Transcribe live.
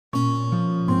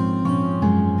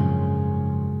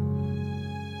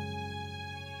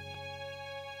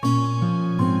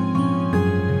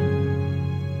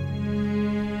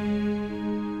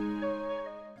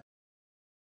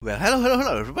Well,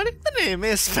 hello, everybody. The name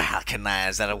is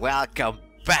Falconize, and welcome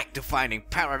back to Finding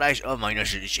Paradise. Oh my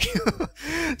gosh.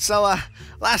 So,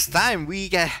 last time we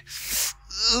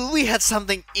had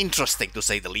something interesting to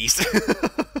say the least.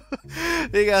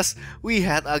 Because we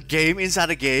had a game inside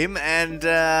a game, and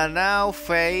now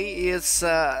Faye is,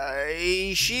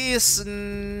 she is,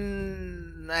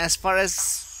 as far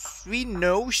as we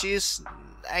know, she's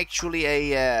actually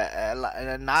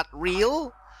a not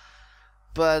real.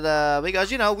 But because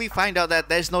we find out that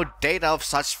there's no data of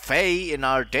such Faye in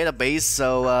our database,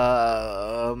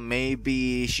 so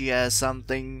maybe she has some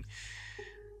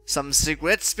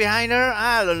secrets behind her.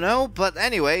 I don't know. But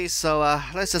anyway, so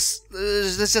let's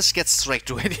just get straight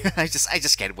to it. I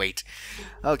just can't wait.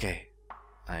 Okay,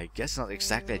 I guess not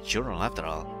exactly a journal after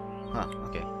all. Huh?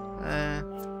 Okay.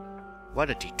 What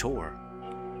a detour.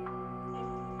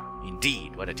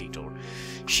 Indeed, what a detour.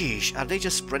 Sheesh, are they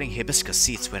just spreading hibiscus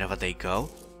seeds wherever they go?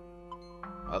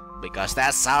 Oh, because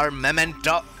that's our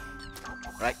memento.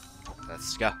 Right,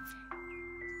 let's go.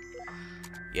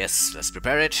 Yes, let's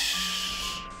prepare it.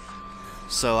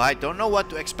 So I don't know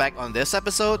what to expect on this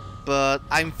episode, but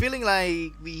I'm feeling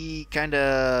like we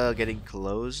kinda getting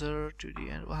closer to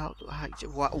the end. How?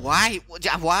 Why?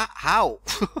 How?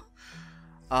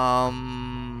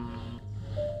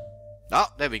 Oh,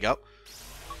 there we go.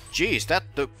 Jeez, that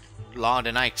took longer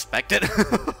than I expected.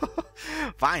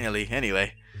 Finally,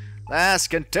 anyway. Let's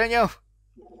continue.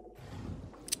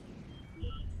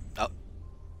 Oh.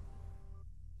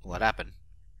 What happened?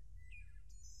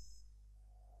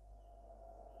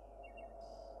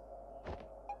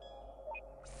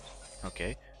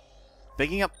 Okay.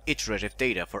 Picking up iterative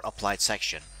data for applied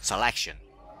selection.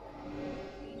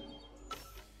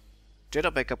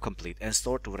 Data backup complete and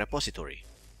stored to repository.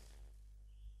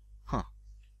 Huh.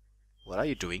 What are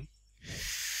you doing?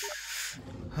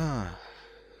 I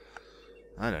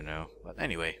don't know, but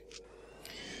anyway.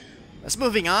 Let's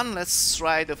moving on. Let's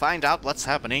try to find out what's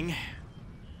happening.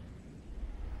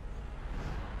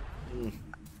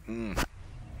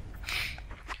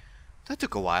 That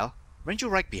took a while. Weren't you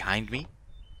right behind me?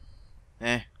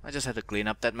 I just had to clean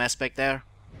up that mess back there.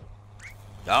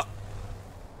 Oh.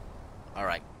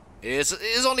 Alright.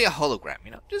 It's only a hologram,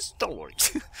 just don't worry.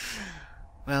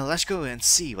 Well, let's go and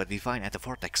see what we find at the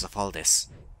vortex of all this.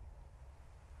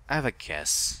 I have a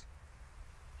guess.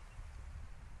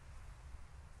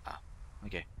 Ah,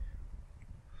 okay.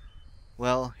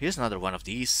 Well, here's another one of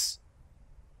these.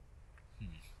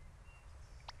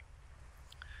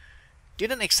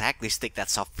 Didn't exactly stick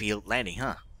that soft field landing,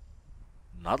 huh?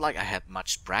 Not like I had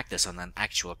much practice on an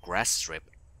actual grass strip.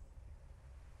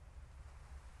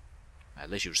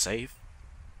 At least you're safe.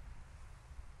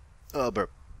 Burp.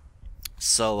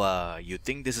 So, you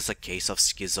think this is a case of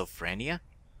schizophrenia?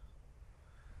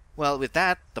 Well, with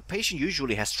that, the patient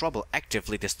usually has trouble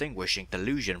actively distinguishing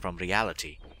delusion from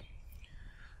reality.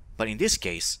 But in this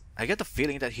case, I get the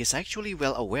feeling that he's actually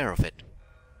well aware of it.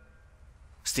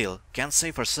 Still, can't say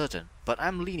for certain, but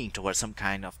I'm leaning towards some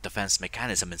kind of defense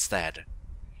mechanism instead.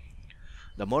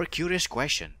 The more curious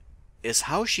question is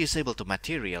how she is able to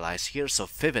materialize here so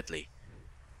vividly.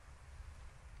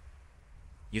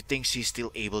 You think she's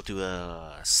still able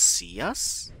to, see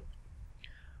us?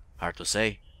 Hard to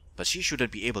say, but she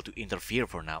shouldn't be able to interfere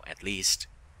for now, at least.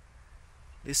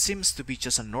 This seems to be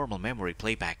just a normal memory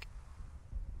playback.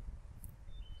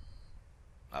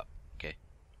 Oh, okay.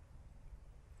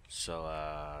 So,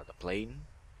 the plane?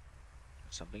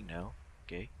 Something? No?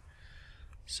 Okay.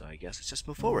 So I guess let's just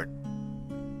move forward.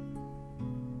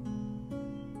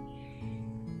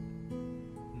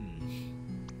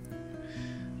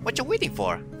 What you waiting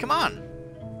for? Come on!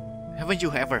 Haven't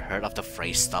you ever heard of the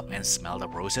phrase "stop and smell the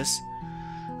roses"?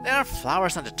 There are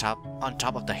flowers on top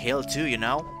of the hill too,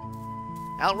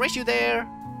 I'll race you there.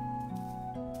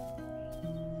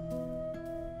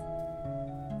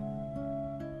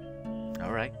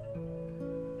 All right.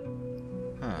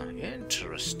 Huh?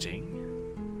 Interesting.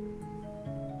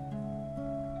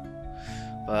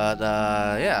 But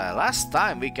yeah, last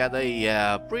time we got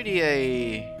a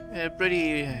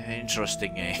pretty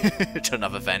interesting turn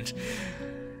of event.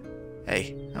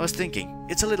 Hey, I was thinking,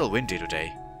 it's a little windy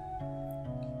today.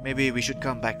 Maybe we should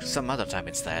come back some other time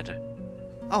instead.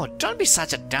 Oh, don't be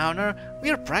such a downer.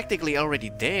 We are practically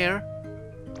already there.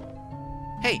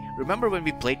 Hey, remember when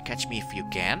we played Catch Me If You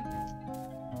Can?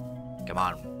 Come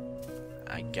on.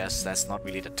 I guess that's not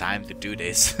really the time to do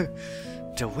this.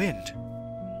 The wind.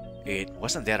 It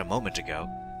wasn't there a moment ago.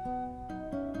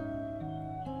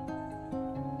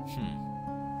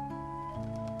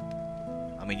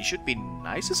 I mean, it should be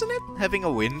nice, isn't it? Having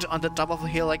a wind on the top of a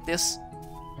hill like this.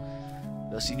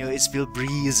 Because, it feels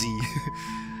breezy.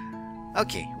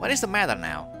 Okay, what is the matter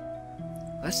now?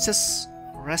 Let's just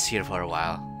rest here for a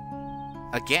while.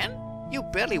 Again? You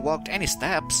barely walked any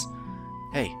steps.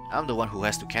 Hey, I'm the one who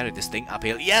has to carry this thing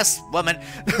uphill. Yes, woman!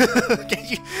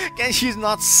 can you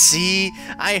not see?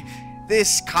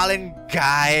 This Colin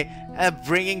guy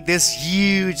bringing this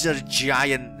huge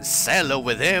giant cello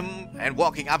with him and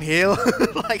walking uphill.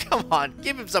 Like, come on,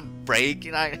 give him some break,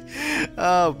 you know?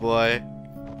 Oh boy.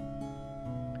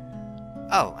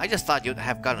 Oh, I just thought you'd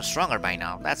have gotten stronger by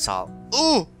now, that's all.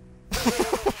 Ooh!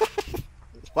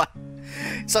 What?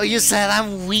 So you said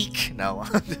I'm weak? No,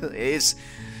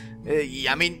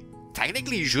 I mean,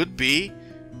 technically you should be,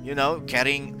 you know,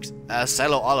 carrying a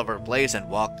cello all over the place and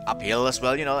walk uphill as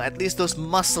well, you know, at least those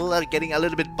muscles are getting a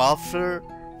little bit buffer,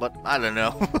 but I don't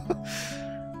know.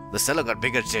 The cello got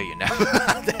bigger too, you know.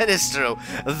 That is true,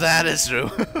 that is true.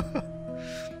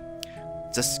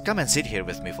 Just come and sit here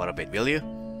with me for a bit, will you?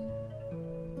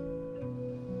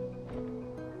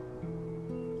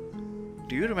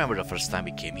 Do you remember the first time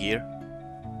we came here?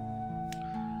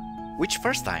 Which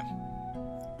first time?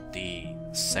 The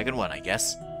second one, I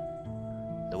guess.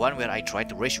 The one where I tried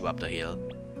to race you up the hill.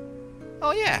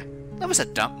 Oh yeah, that was a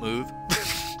dumb move.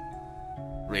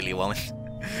 Really, woman?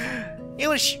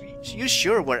 You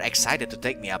sure were excited to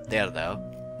take me up there, though.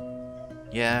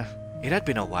 Yeah, it had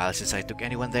been a while since I took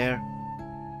anyone there.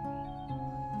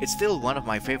 It's still one of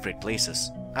my favorite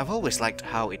places. I've always liked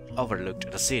how it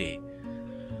overlooked the city.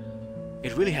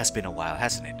 It really has been a while,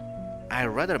 hasn't it? I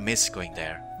rather miss going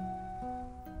there.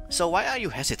 So why are you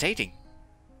hesitating?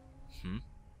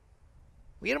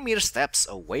 We are mere steps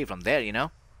away from there, you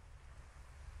know?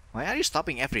 Why are you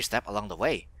stopping every step along the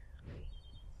way?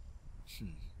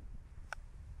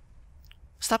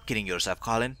 Stop kidding yourself,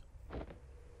 Colin.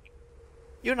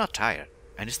 You're not tired,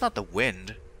 and it's not the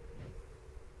wind.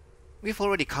 We've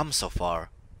already come so far.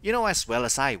 You know as well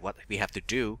as I what we have to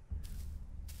do.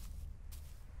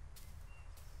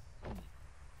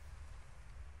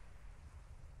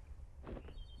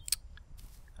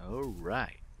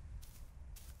 Alright.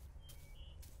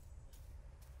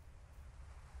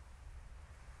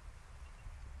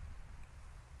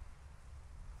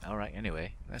 Alright,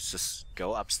 anyway, let's just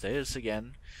go upstairs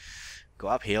again. Go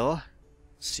uphill.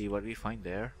 See what we find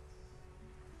there.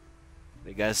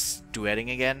 You guys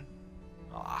duetting again?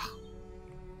 Ah,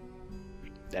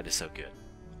 that is so good.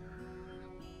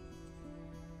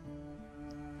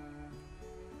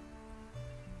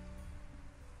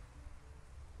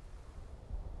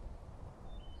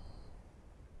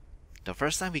 The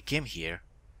first time we came here,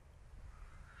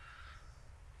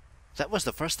 that was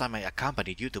the first time I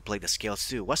accompanied you to play the scales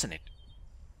too, wasn't it?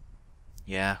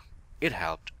 Yeah, it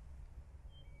helped.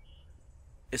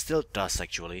 It still does,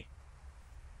 actually.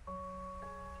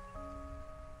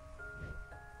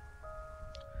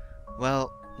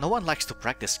 Well, no one likes to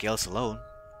practice scales alone.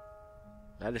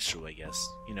 That is true, I guess.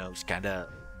 You know, it's kinda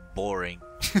boring.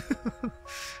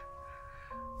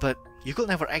 But you could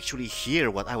never actually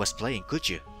hear what I was playing, could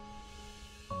you?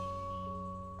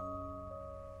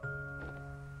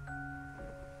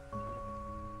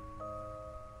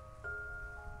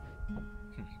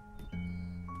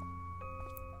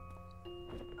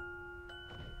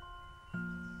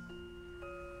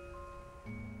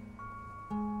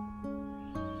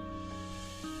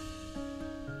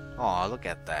 Aw, look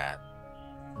at that.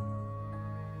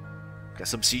 Got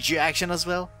some CG action as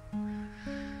well.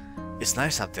 It's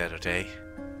nice up there today.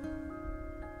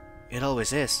 It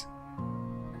always is.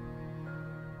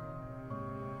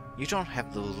 You don't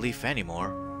have to leave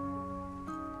anymore.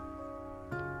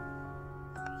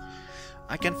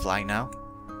 I can fly now.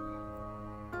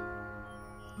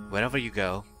 Wherever you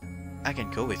go, I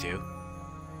can go with you.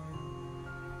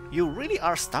 You really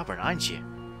are stubborn, aren't you?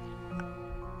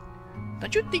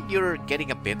 Don't you think you're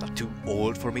getting a bit too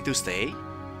old for me to stay?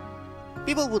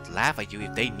 People would laugh at you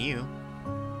if they knew.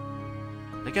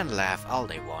 They can laugh all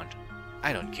they want.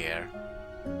 I don't care.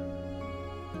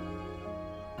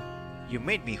 You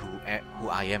made me who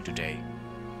I am today.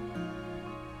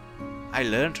 I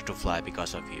learned to fly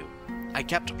because of you. I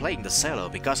kept playing the cello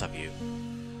because of you.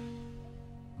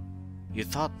 You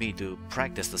taught me to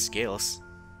practice the scales.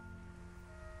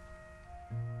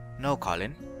 No,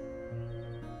 Colin.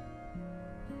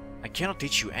 I cannot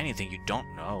teach you anything you don't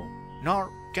know, nor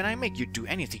can I make you do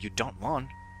anything you don't want.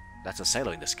 That's a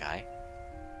cello in the sky.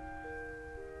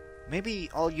 Maybe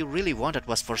all you really wanted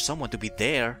was for someone to be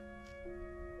there.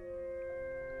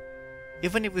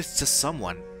 Even if it's just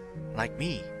someone like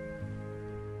me.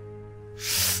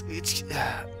 It's...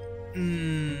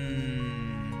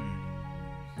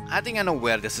 I think I know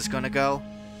where this is gonna go.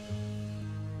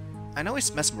 I know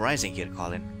it's mesmerizing here,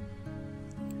 Colin.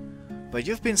 But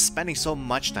you've been spending so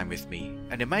much time with me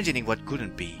and imagining what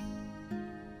couldn't be.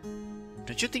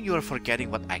 Don't you think you are forgetting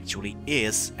what actually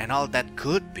is and all that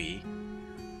could be?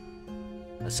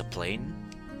 There's a plane,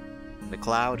 the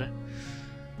cloud.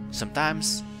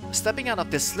 Sometimes, stepping out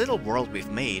of this little world we've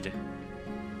made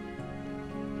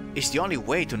is the only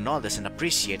way to notice and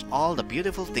appreciate all the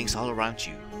beautiful things all around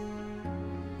you.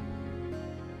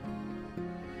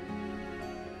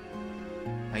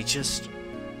 I just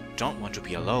don't want to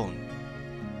be alone.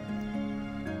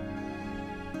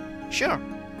 Sure,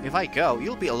 if I go,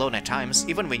 you'll be alone at times,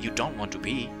 even when you don't want to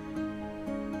be.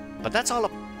 But that's all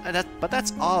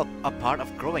a part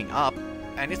of growing up,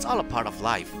 and it's all a part of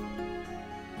life.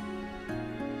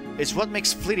 It's what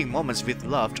makes fleeting moments with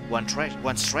loved ones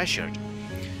treasured,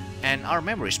 and our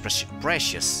memories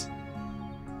precious.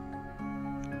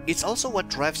 It's also what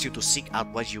drives you to seek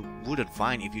out what you wouldn't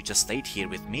find if you just stayed here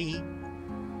with me.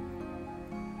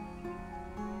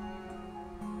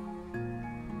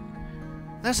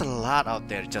 There's a lot out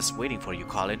there just waiting for you,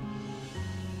 Colin.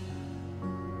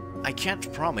 I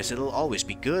can't promise it'll always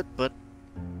be good, but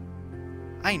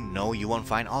I know you won't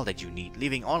find all that you need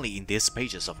living only in these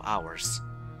pages of ours.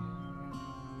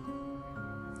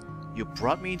 You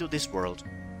brought me into this world,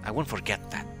 I won't forget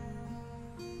that.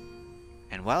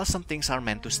 And while some things are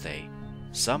meant to stay,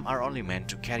 some are only meant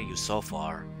to carry you so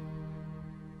far.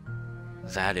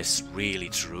 That is really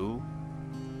true.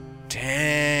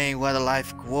 Dang, what a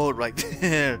life quote right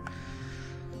there.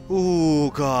 Oh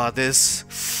god, this.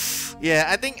 Yeah,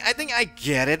 I think I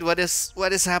get it. What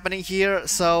is happening here?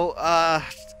 So,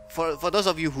 for those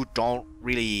of you who don't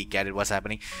really get it, what's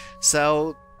happening?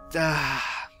 So,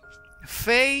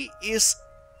 Faye is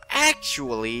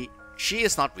actually, she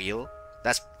is not real.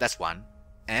 That's one,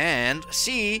 and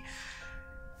she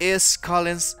is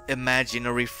Colin's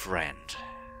imaginary friend.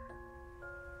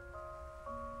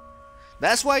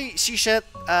 That's why she said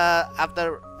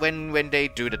after when they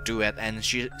do the duet, and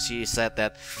she said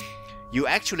that you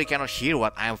actually cannot hear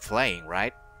what I'm playing,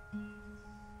 right?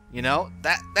 You know,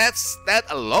 that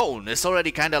alone is already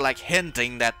kind of like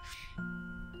hinting that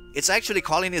it's actually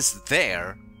Colin is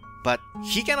there, but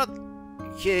he cannot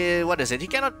hear, what is it? He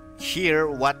cannot hear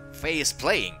what Faye is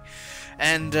playing,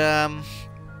 and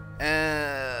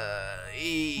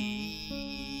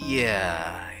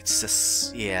yeah. It's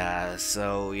just, yeah,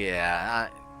 so yeah,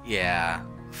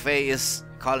 Faye is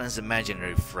Colin's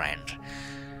imaginary friend.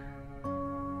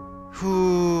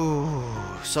 Whew.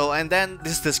 So, and then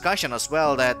this discussion as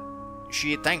well, that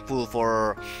she thankful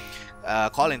for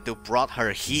Colin to brought her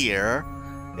here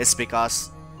is because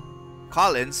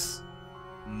Colin's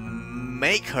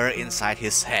make her inside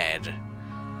his head.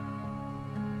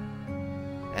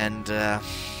 And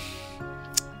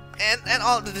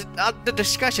all the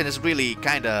discussion is really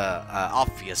kind of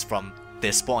obvious from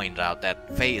this point out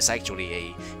that Faye is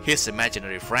actually his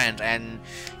imaginary friend, and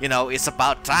you know, it's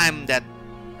about time that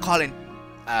Colin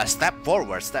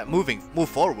move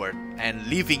forward and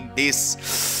leaving these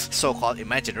so-called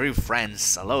imaginary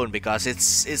friends alone, because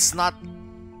it's not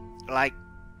like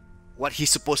what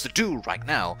he's supposed to do right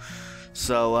now.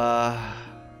 So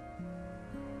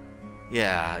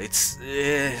yeah, it's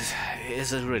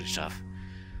really tough.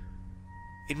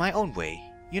 In my own way,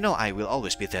 you know I will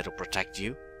always be there to protect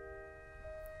you.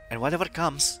 And whatever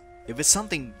comes, if it's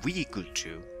something we could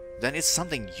do, then it's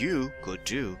something you could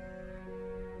do.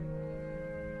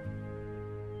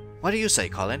 What do you say,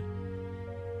 Colin?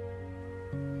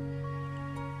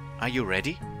 Are you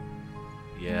ready?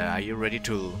 Yeah, are you ready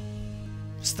to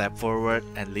step forward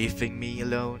and leaving me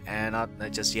alone and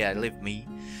not just, yeah, leave me?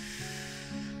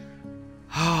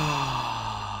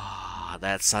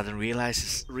 That sudden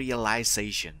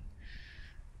realization.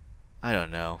 I don't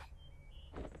know.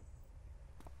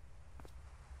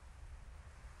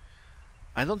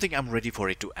 I don't think I'm ready for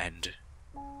it to end.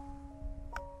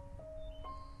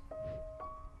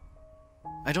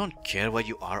 I don't care what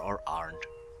you are or aren't.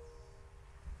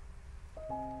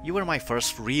 You were my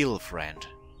first real friend.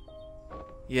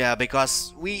 Yeah,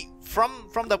 because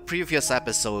from the previous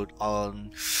episode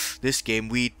on this game,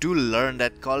 we do learn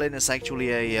that Colin is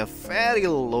actually a very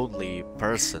lonely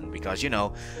person, because you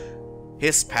know,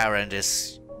 his parent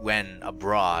went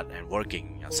abroad and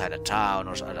working outside the town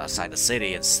or outside the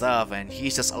city and stuff, and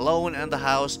he's just alone in the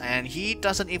house, and he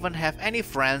doesn't even have any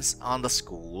friends on the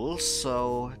school.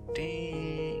 So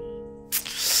dang.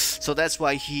 So that's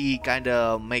why he kind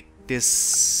of make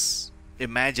this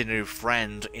imaginary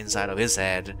friend inside of his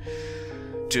head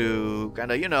to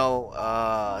kind of, you know,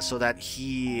 so that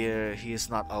he is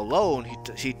not alone.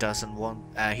 He doesn't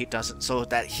so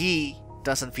that he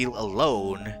doesn't feel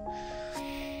alone.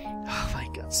 Oh my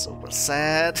god, super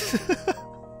sad.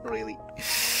 Really.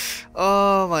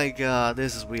 Oh my god,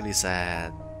 this is really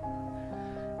sad.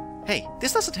 Hey,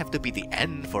 this doesn't have to be the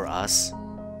end for us.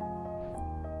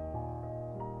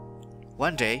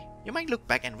 One day, you might look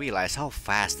back and realize how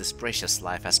fast this precious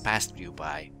life has passed you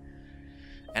by.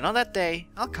 And on that day,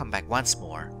 I'll come back once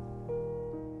more.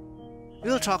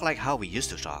 We'll talk like how we used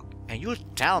to talk, and you'll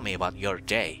tell me about your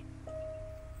day.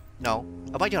 No,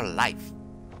 about your life.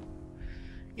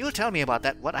 You'll tell me about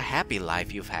that, what a happy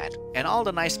life you've had, and all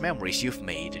the nice memories you've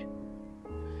made.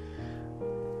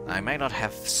 I might not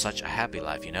have such a happy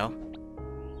life, you know.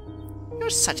 You're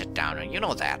such a downer, you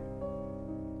know that.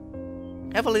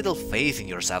 Have a little faith in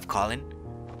yourself, Colin.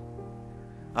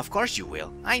 Of course you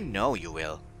will. I know you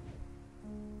will.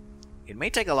 It may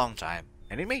take a long time,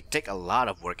 and it may take a lot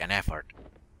of work and effort.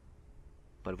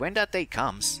 But when that day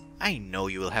comes, I know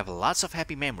you will have lots of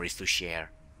happy memories to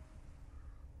share.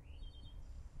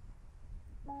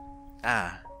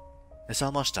 Ah, it's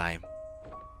almost time.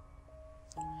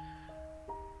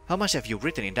 How much have you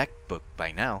written in that book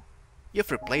by now?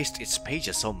 You've replaced its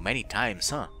pages so many times,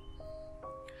 huh?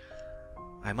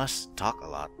 I must talk a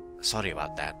lot. Sorry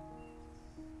about that.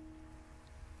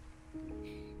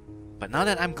 But now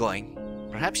that I'm going,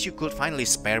 perhaps you could finally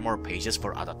spare more pages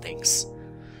for other things.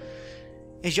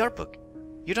 It's your book.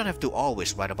 You don't have to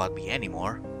always write about me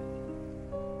anymore.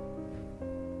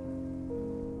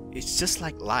 It's just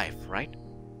like life, right?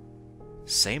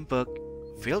 Same book,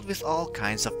 filled with all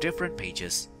kinds of different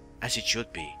pages, as it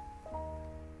should be.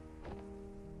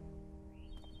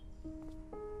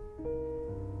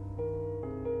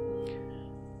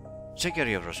 Take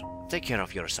care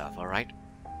of yourself, alright?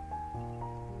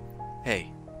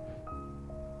 Hey.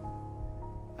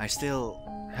 I still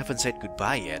haven't said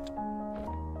goodbye yet.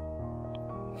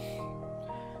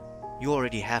 You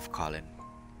already have, Colin.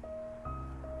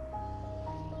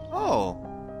 Oh,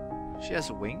 she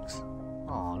has wings?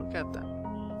 Oh, look at that.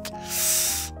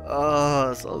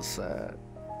 Oh, so sad.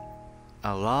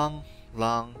 A long,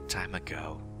 long time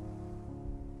ago.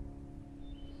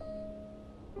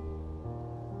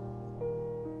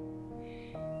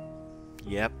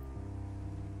 Yep.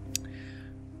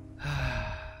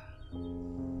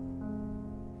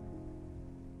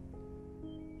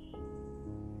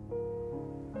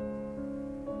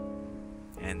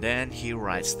 And then he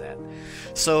writes that.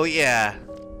 So yeah.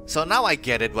 So now I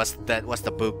get it. What's that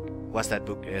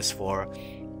book is for.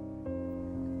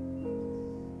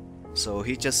 So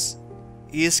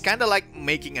he's kind of like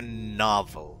making a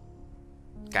novel,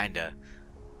 kinda.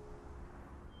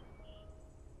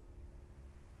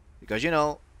 Because, you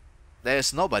know,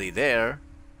 there's nobody there.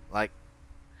 Like,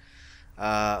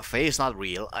 Faye is not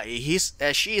real.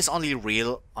 She is only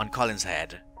real on Colin's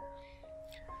head.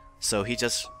 So he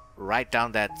just write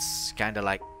down that's kind of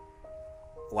like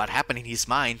what happened in his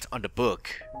mind on the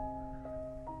book.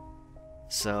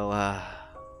 So,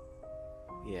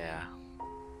 yeah.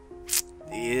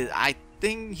 I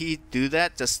think he do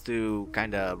that just to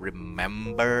kind of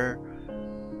remember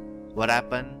what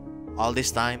happened all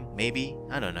this time, maybe.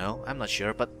 I don't know. I'm not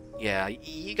sure, but yeah,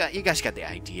 you guys got the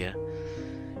idea.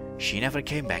 She never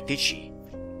came back, did she?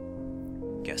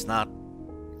 Guess not.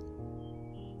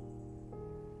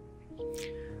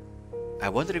 I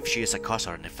wonder if she is a cause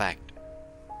or an effect.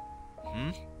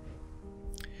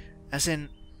 As in,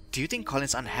 do you think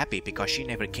Colin's unhappy because she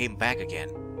never came back again?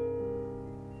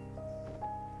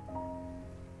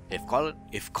 If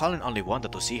Colin only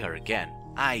wanted to see her again,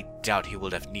 I doubt he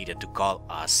would have needed to call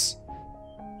us.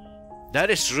 That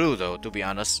is true though, to be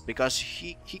honest, because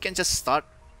he can just start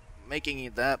making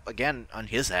it up again on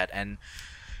his head and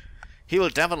he will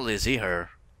definitely see her.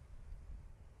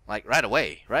 Like right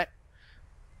away, right?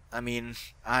 I mean,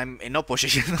 I'm in no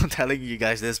position of telling you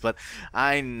guys this, but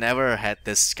I never had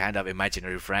this kind of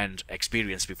imaginary friend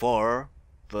experience before.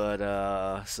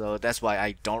 But so that's why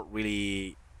I don't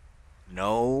really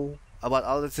know about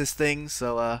all of these things.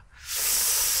 So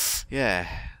yeah,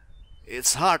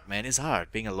 it's hard, man. It's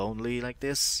hard being lonely like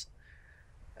this,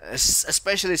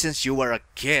 especially since you were a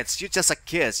kid. You're just a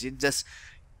kid.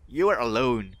 You were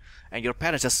alone, and your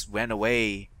parents just went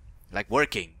away, like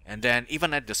working, and then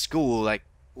even at the school, like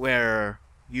where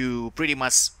you pretty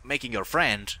much making a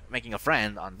friend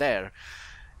on there,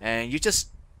 and you just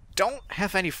don't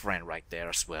have any friend right there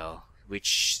as well,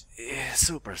 which is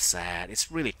super sad.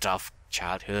 It's really tough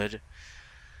childhood.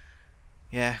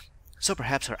 Yeah, so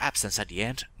perhaps her absence at the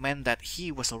end meant that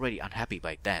he was already unhappy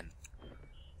by then.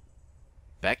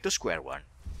 Back to square one.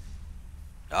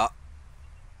 Oh,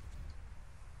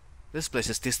 this place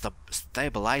is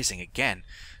destabilizing again.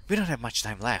 We don't have much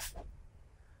time left.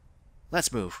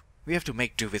 Let's move. We have to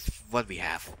make do with what we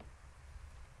have.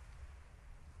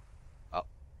 Oh,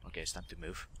 okay, it's time to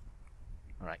move.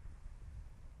 Alright.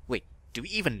 Wait, do we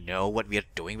even know what we are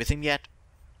doing with him yet?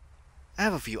 I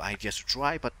have a few ideas to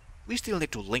try, but we still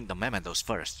need to link the mementos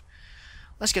first.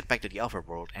 Let's get back to the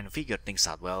overworld and figure things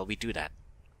out while we do that.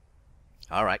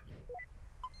 Alright.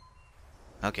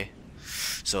 Okay.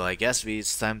 So I guess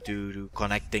it's time to do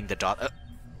connecting the dot.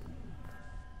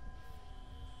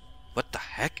 What the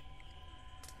heck?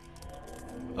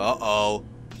 Uh-oh.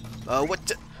 What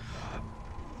the...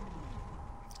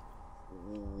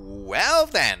 Well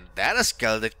then, that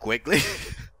escalated quickly.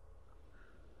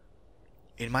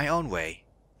 In my own way,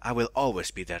 I will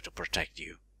always be there to protect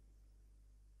you.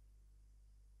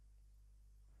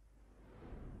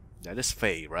 That is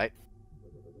Faye, right?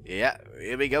 Yeah,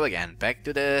 here we go again. Back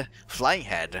to the flying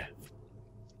head.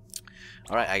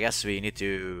 Alright, I guess we need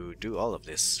to do all of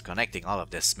this, connecting all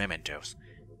of these mementos.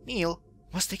 Neil,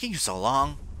 what's taking you so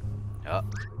long? Oh.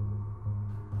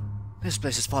 This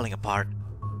place is falling apart.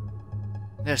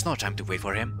 There's no time to wait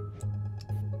for him.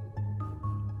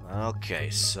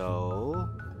 Okay, so...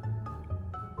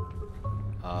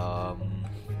 I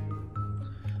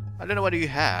don't know what do you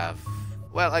have.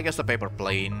 Well, I guess the paper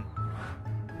plane.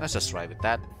 Let's just try with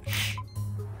that.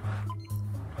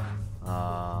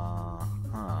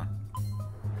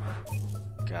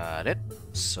 Got it.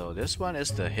 So this one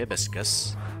is the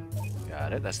hibiscus.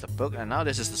 Got it. That's the book, and now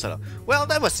this is the solo. Well,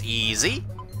 that was easy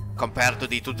compared to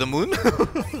the moon.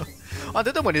 Oh,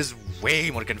 the other one is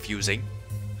way more confusing.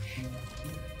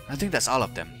 I think that's all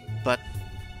of them, but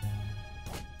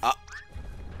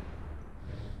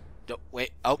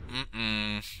wait. Oh,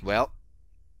 well.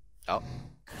 Oh.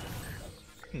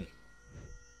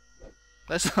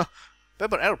 That's a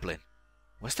paper airplane.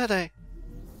 Was that a...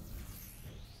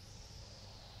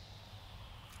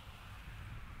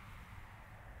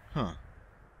 Huh.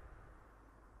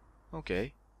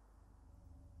 Okay.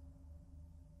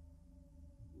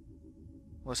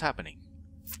 What's happening?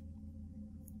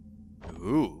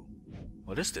 Ooh.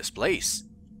 What is this place?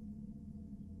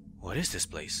 What is this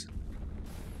place?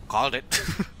 Called it.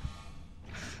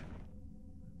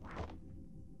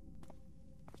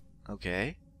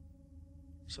 Okay.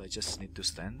 So I just need to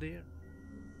stand there?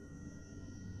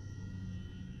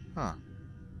 Huh.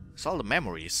 It's all the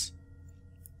memories.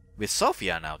 With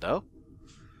Sophia now, though.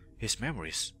 His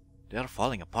memories, they are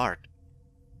falling apart.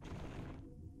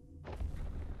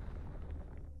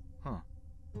 Huh.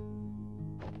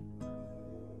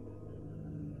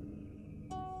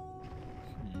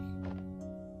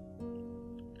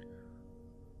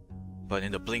 But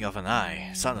in the blink of an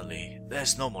eye, suddenly,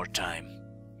 there's no more time.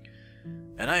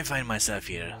 And I find myself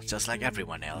here, just like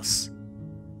everyone else.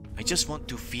 I just want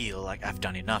to feel like I've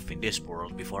done enough in this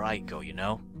world before I go, you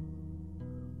know?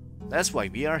 That's why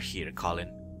we are here,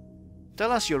 Colin.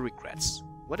 Tell us your regrets.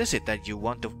 What is it that you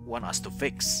want us to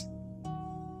fix?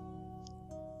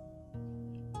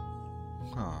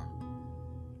 Huh.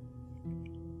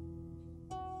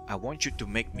 I want you to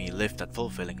make me live that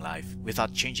fulfilling life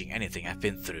without changing anything I've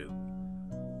been through.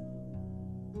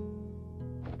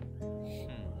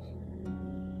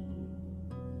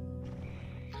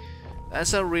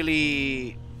 That's a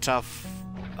really tough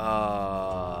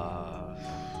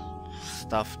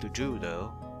stuff to do,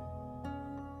 though.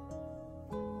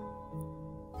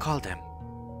 Call them.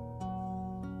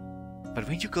 But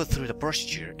when you go through the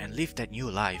procedure and live that new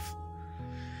life,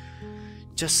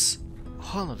 just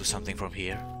hold on to something from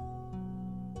here.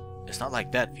 It's not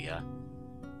like that, Via.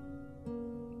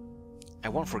 I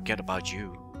won't forget about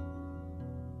you.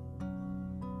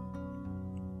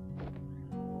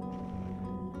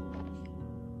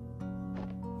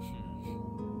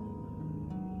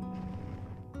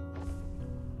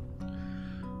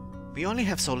 We only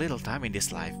have so little time in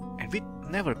this life, and we'd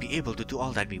never be able to do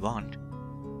all that we want.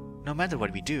 No matter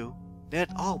what we do,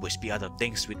 there'd always be other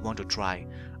things we'd want to try,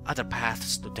 other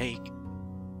paths to take.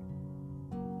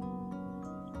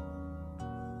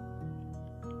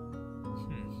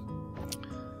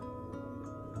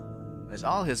 There's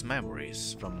all his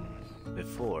memories from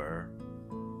before.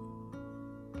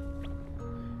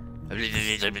 Did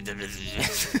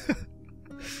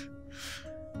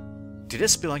it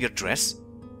spill on your dress?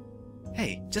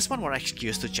 Hey, just one more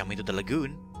excuse to jump into the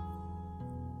lagoon.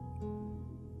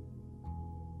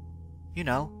 You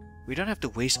know, we don't have to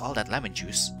waste all that lemon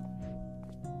juice.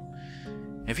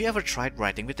 Have you ever tried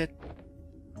writing with it?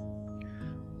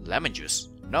 Lemon juice?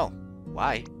 No.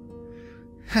 Why?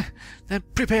 Then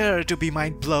prepare to be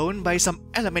mind blown by some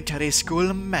elementary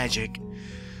school magic.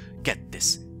 Get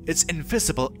this, it's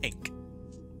invisible ink.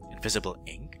 Invisible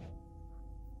ink?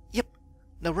 Yep,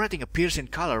 the writing appears in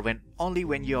color only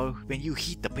when you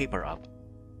heat the paper up.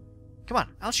 Come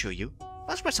on, I'll show you.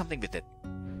 Let's write something with it.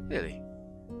 Really?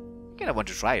 I kinda want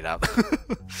to try it out.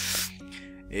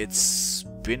 It's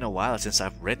been a while since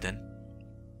I've written.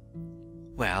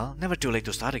 Well, never too late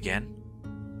to start again.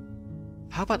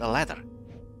 How about a letter?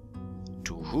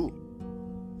 To who?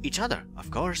 Each other, of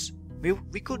course.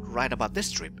 We could write about this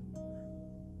trip.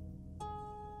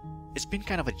 It's been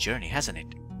kind of a journey, hasn't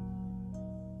it?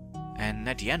 And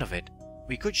at the end of it,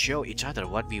 we could show each other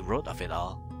what we wrote of it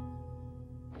all.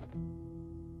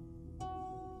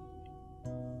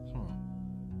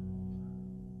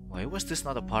 Why was this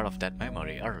not a part of that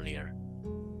memory earlier?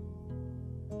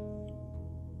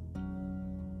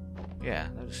 Yeah,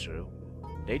 that is true.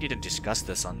 They didn't discuss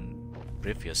this on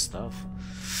previous stuff.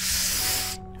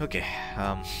 Okay,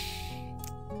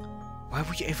 why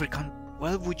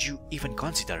would you even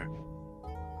consider?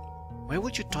 Why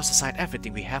would you toss aside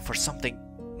everything we have for something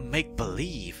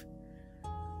make-believe?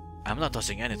 I'm not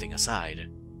tossing anything aside.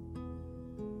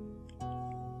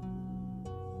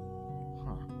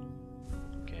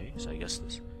 Okay, so I guess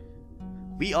this.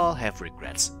 We all have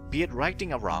regrets, be it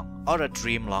righting a wrong or a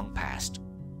dream long past.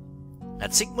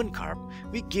 At Sigmund Carp,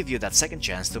 we give you that second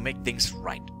chance to make things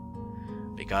right.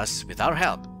 Because with our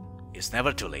help, it's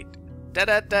never too late. Da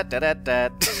da da da da da.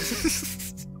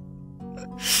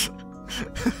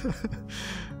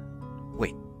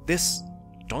 Wait, this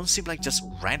don't seem like just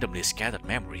randomly scattered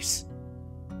memories.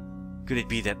 Could it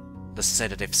be that the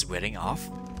sedative's wearing off?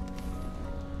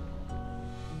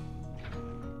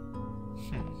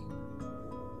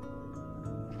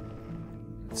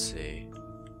 Let's see.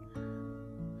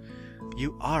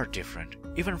 You are different,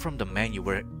 even from the man you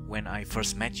were when I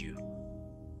first met you.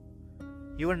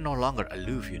 You are no longer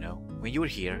aloof, you know. When you were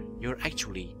here, you're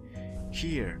actually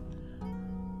here.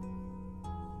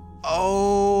 Oh,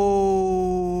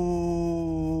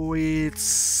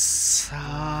 it's...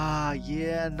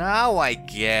 yeah, now I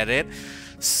get it.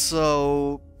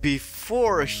 So,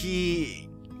 before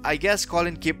I guess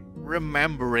Colin kept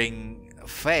remembering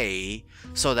Faye,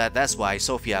 so that's why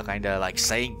Sophia kinda like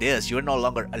saying this, you're no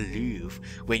longer aloof.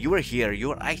 When you were here,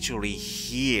 you're actually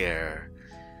here.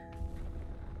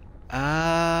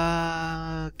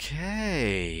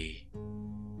 Okay.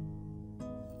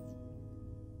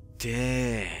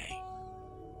 Dang.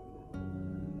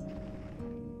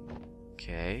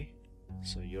 Okay.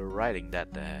 So you're writing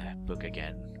that book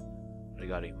again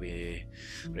regarding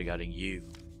you,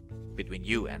 between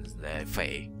you and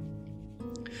Faye.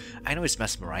 I know it's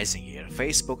mesmerizing here.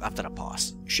 Faye spoke after a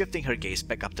pause, shifting her gaze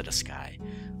back up to the sky.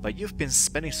 But you've been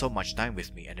spending so much time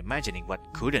with me and imagining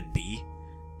what couldn't be.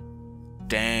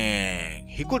 Dang,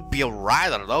 he could be a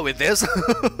writer though with this.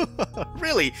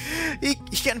 Really, he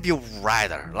can be a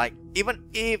writer. Like, even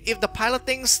if the pilot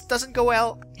things doesn't go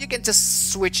well, you can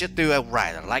just switch it to a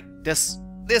writer. Like this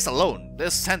alone,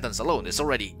 this sentence alone is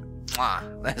already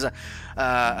there's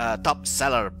a top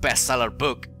seller, bestseller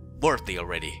book worthy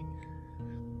already.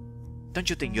 Don't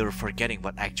you think you're forgetting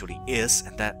what actually is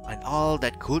and all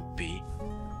that could be?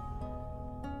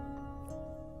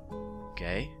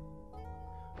 Okay.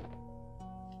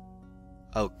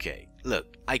 Okay,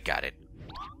 look, I got it.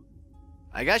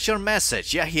 I got your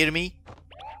message, you hear me?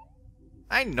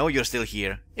 I know you're still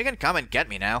here. You can come and get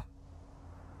me now.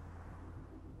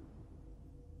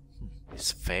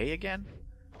 Is Faye again?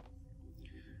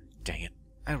 Dang it,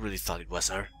 I really thought it was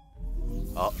her.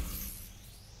 Oh.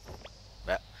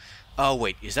 Oh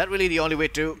wait, is that really the only way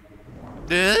to...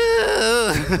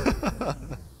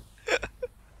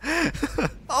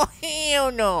 Oh hell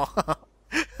no!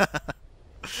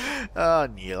 Oh,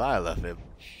 Neil, I love him.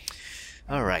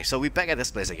 Alright, so we're back at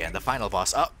this place again, the final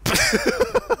boss. Oh!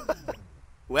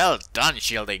 Well done,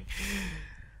 shielding!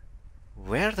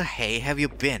 Where the hey have you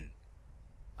been?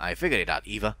 I figured it out,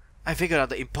 Eva. I figured out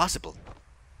the impossible.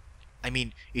 I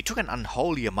mean, it took an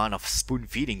unholy amount of spoon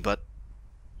feeding, but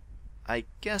I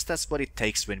guess that's what it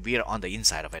takes when we're on the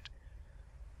inside of it.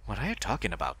 What are you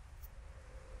talking about?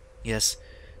 Yes,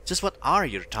 just what are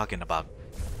you talking about?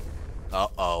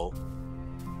 Uh-oh.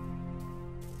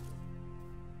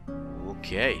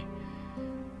 Okay.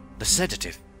 The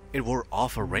sedative, it wore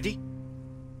off already?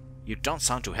 You don't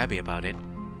sound too happy about it.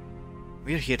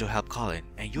 We're here to help Colin,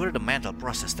 and you're the mental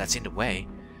process that's in the way.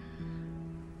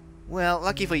 Well,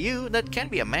 lucky for you, that can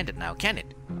be amended now, can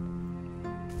it?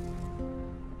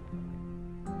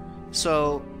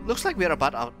 So, looks like we're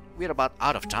about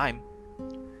out of time.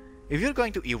 If you're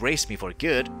going to erase me for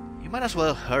good, you might as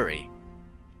well hurry.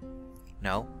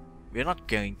 No, we're not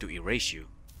going to erase you.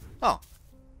 Oh.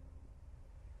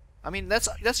 I mean, that's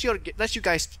you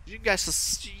guys'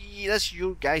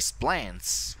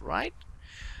 plans, right?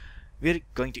 We're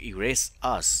going to erase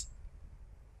us.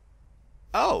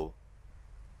 Oh.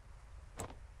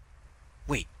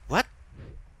 Wait, what?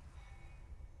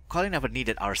 Colin never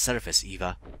needed our service,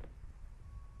 Eva.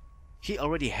 He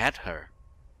already had her.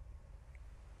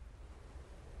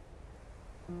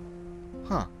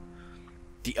 Huh.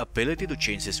 The ability to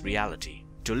change his reality,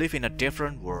 to live in a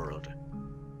different world.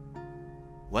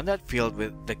 One that filled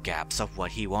with the gaps of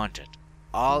what he wanted,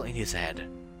 all in his head.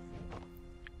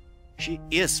 She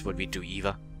is what we do,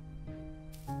 Eva.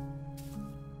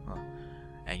 Huh.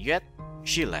 And yet,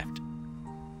 she left.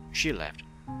 She left,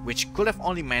 which could have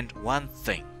only meant one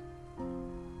thing.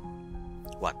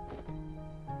 What?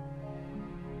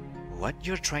 What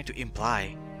you're trying to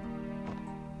imply?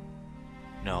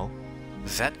 No,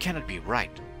 that cannot be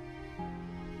right.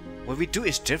 What we do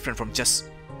is different from just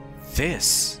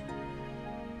this.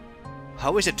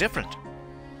 How is it different?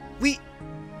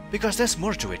 Because there's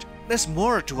more to it. There's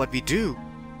more to what we do.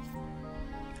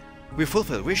 We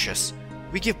fulfill wishes.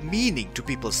 We give meaning to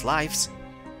people's lives.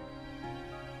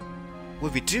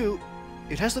 What we do,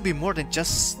 it has to be more than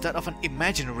just that of an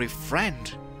imaginary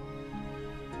friend.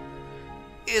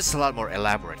 It's a lot more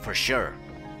elaborate for sure.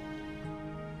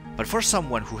 But for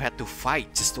someone who had to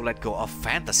fight just to let go of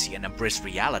fantasy and embrace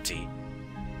reality,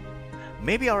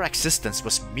 maybe our existence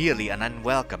was merely an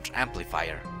unwelcomed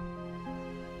amplifier.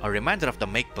 A reminder of the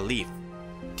make-believe,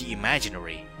 the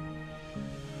imaginary.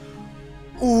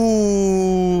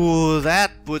 Ooh,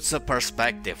 that puts a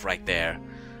perspective right there.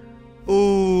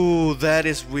 Ooh, that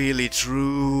is really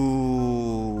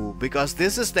true. Because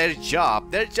this is their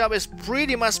job. Their job is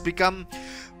pretty much become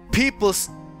people's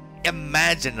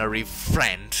imaginary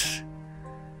friend.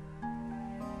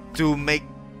 To make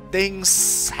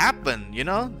things happen, you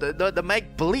know? The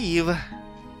make-believe.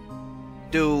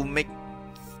 To make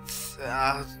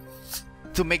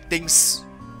things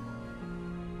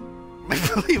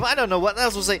make-believe. I don't know what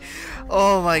else to say.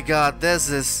 Oh my god, this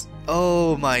is...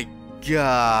 Oh my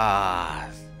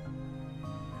god.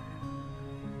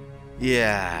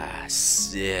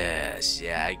 Yes, yeah,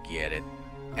 I get it.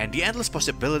 And the endless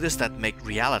possibilities that make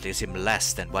reality seem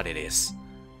less than what it is.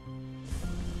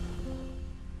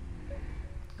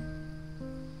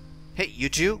 Hey, you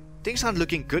two, things aren't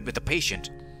looking good with the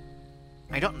patient.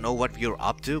 I don't know what you're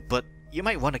up to, but you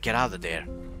might want to get out of there.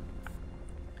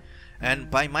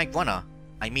 And by might wanna,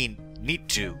 I mean need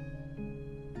to.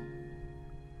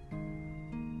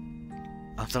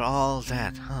 After all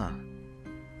that, huh?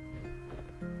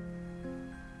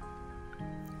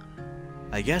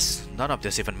 I guess none of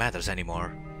this even matters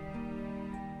anymore.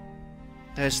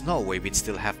 There's no way we'd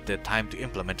still have the time to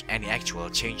implement any actual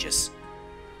changes.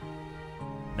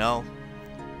 No,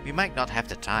 we might not have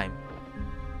the time.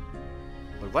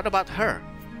 But what about her?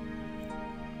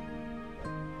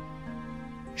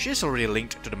 She's already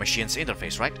linked to the machine's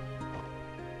interface, right?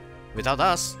 Without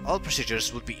us, all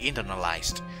procedures would be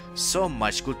internalized. So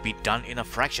much could be done in a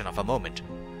fraction of a moment.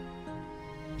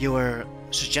 You were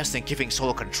suggesting giving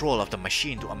sole control of the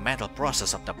machine to a mental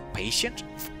process of the patient?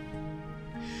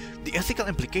 The ethical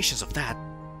implications of that,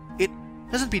 it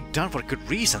hasn't been done for good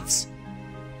reasons.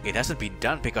 It hasn't been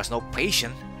done because no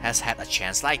patient has had a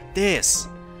chance like this.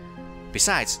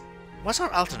 Besides, what's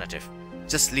our alternative?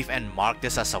 Just leave and mark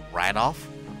this as a write-off?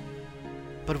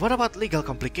 But what about legal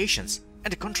complications?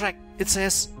 And the contract, it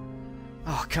says...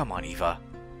 Oh, come on, Eva.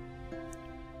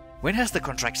 When has the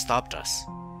contract stopped us?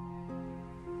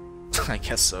 I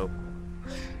guess so.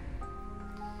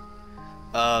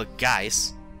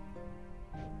 Guys.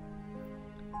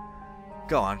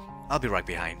 Go on, I'll be right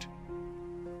behind.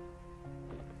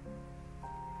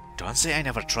 Don't say I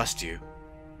never trust you.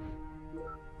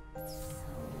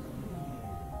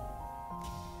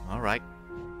 Alright.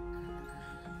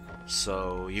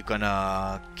 So, you're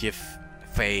gonna give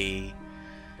Faye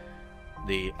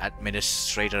the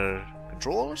administrator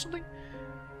control or something?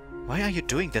 Why are you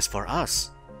doing this for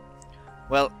us?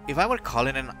 Well, if I were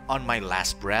calling in on my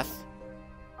last breath,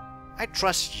 I'd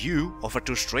trust you over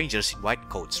two strangers in white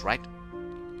coats, right?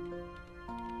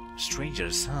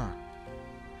 Strangers, huh?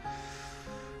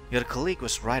 Your colleague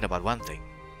was right about one thing.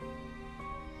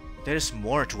 There is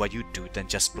more to what you do than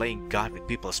just playing God with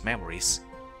people's memories.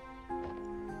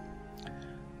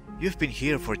 You've been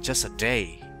here for just a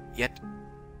day, yet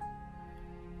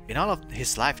in all of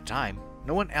his lifetime,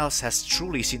 no one else has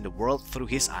truly seen the world through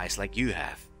his eyes like you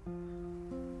have.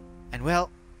 And well,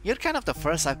 you're kind of the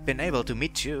first I've been able to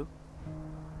meet too.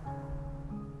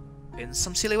 In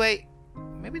some silly way,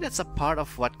 maybe that's a part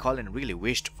of what Colin really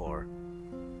wished for.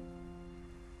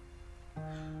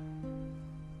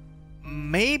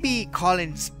 Maybe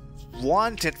Colin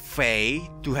wanted Faye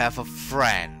to have a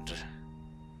friend.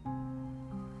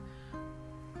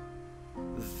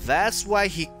 That's why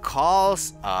he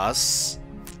calls us,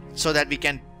 so that we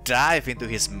can dive into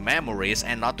his memories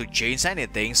and not to change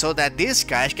anything, so that these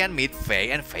guys can meet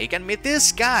Faye and Faye can meet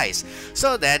these guys,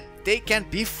 so that they can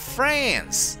be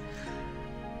friends.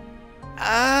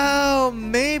 Oh,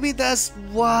 maybe maybe that's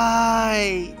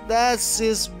why.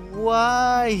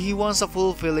 Why he wants a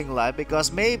fulfilling life,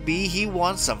 because maybe he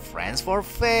wants some friends for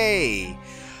Faye.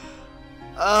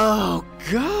 Oh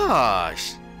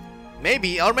gosh.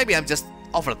 Maybe, or maybe I'm just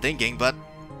overthinking, but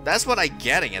that's what I'm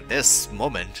getting at this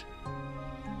moment.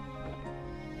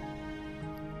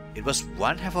 It was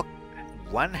one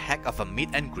heck of a meet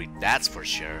and greet, that's for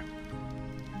sure.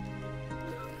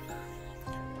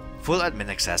 Full admin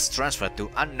access transferred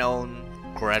to unknown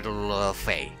Cradle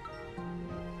Faye.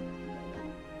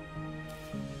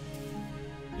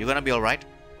 You gonna be alright?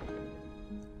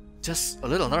 Just a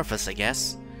little nervous, I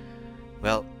guess.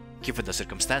 Well, given the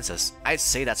circumstances, I'd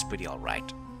say that's pretty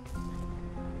alright.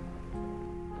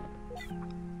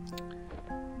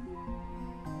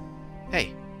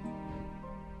 Hey.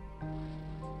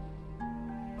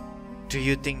 Do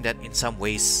you think that in some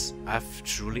ways I've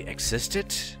truly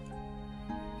existed?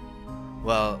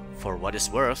 Well, for what it's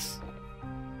worth,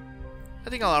 I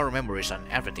think all our memories and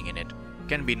everything in it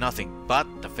can be nothing but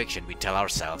the fiction we tell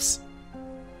ourselves.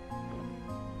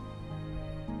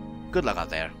 Good luck out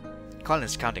there.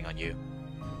 Colin's counting on you.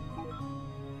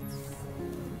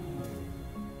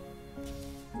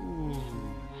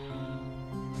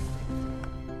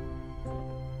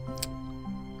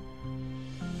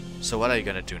 So what are you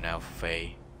gonna do now,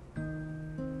 Faye?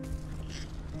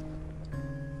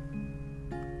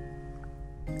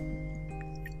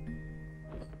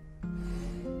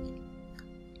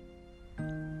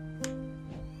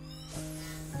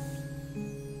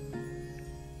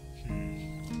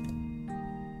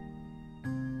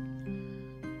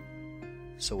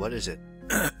 So what is it?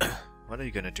 What are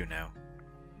you gonna do now?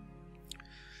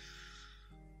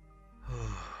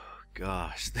 Oh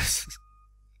gosh, this is...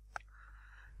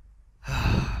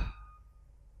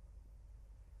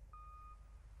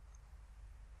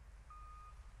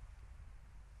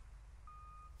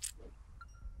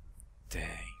 Dang.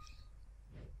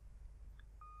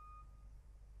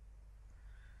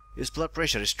 His blood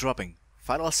pressure is dropping.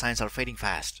 Vital signs are fading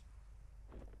fast.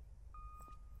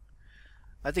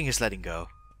 I think he's letting go.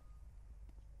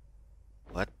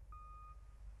 What?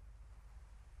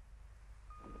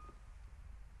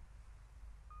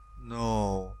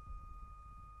 No.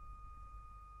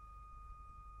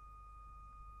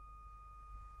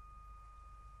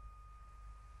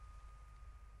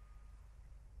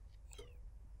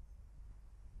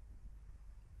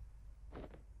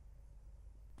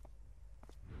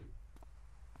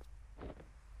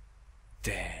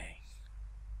 Dang.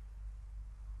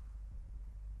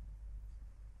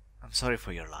 I'm sorry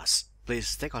for your loss.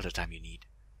 Please take all the time you need.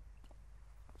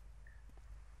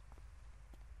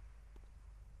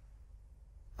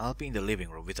 I'll be in the living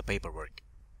room with the paperwork.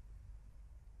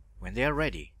 When they are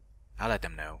ready, I'll let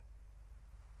them know.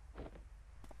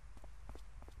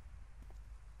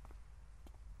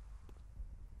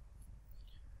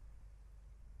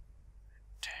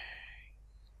 Dang.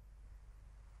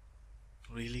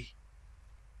 Really?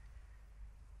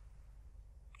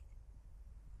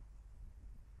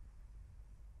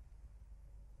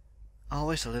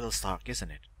 Always a little stark,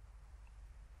 isn't it?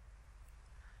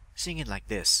 Seeing it like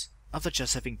this, after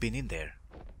just having been in there.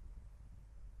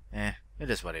 It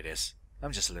is what it is.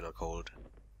 I'm just a little cold.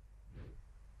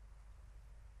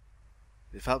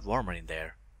 It felt warmer in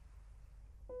there.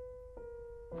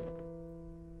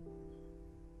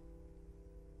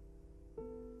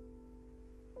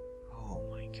 Oh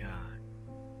my god.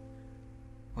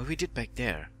 What we did back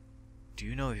there, do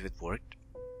you know if it worked?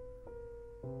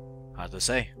 Hard to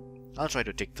say. I'll try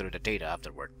to dig through the data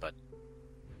afterward, but...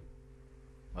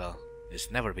 well,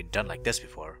 it's never been done like this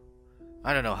before.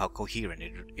 I don't know how coherent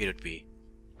it would be.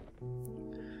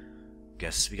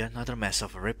 Guess we got another mess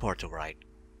of a report to write.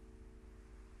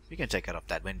 We can take care of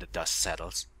that when the dust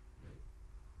settles.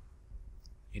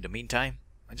 In the meantime,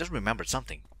 I just remembered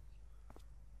something.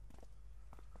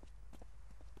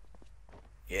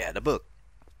 Yeah, the book.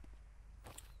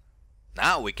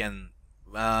 Now we can...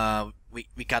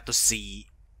 we got to see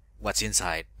what's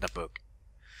inside the book.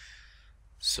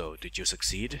 So, did you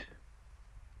succeed?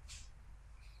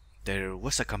 There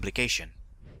was a complication.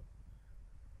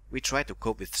 We tried to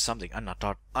cope with something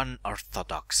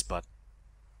unorthodox, but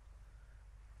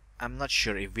I'm not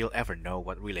sure if we'll ever know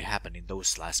what really happened in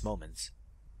those last moments.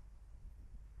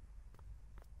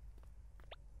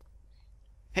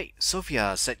 Hey,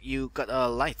 Sophia said you got a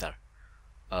lighter.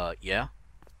 Yeah?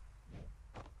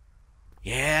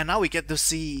 Yeah, now we get to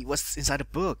see what's inside the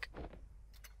book.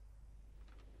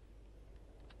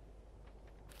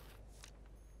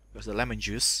 There's the lemon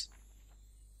juice.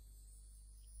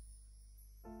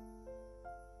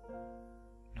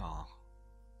 No.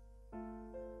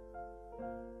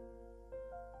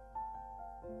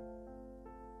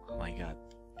 my god.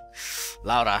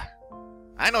 Laura.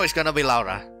 I know it's gonna be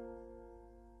Laura.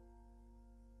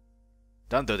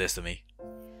 Don't do this to me.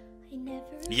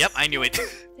 Yep, I knew it.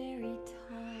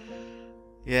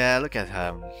 Yeah, look at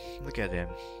him. Look at him.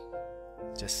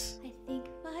 Just... I think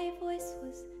my voice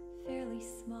was fairly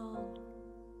small.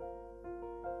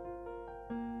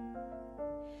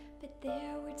 But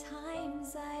there were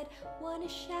times I'd want to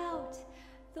shout,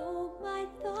 though my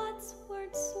thoughts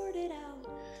weren't sorted out.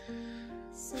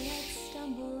 So I'd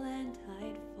stumble and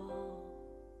I'd fall.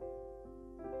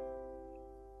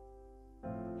 I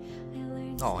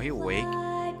learned oh, he awake.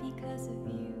 because of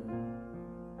you.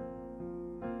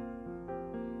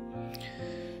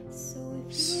 So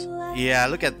if you like, Yeah,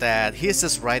 look at that. He's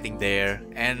just writing there,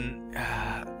 and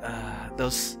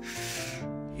those...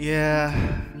 Yeah...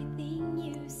 everything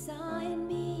you saw in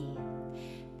me,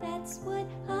 that's what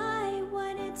I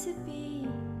wanted to be.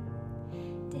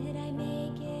 Did I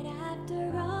make it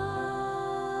after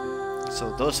all?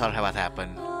 So those are what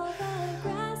happened. All the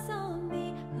grass on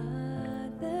the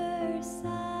other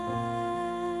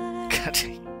side. God.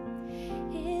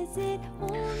 Is it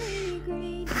only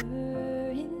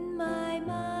greener in my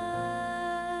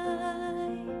mind?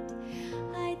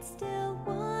 I'd still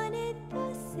want it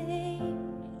the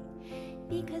same,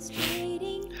 because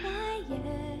trading my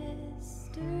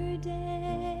yesterday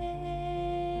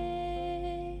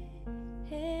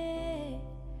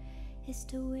is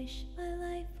to wish my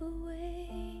life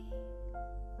away.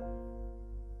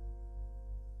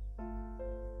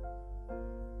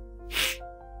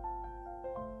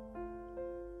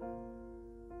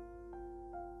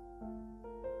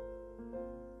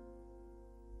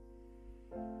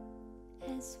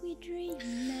 As we dream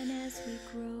and as we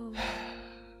grow,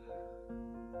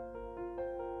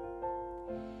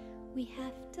 we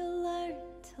have to learn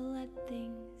to let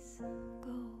things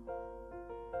go.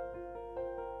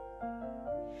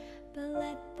 But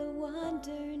let the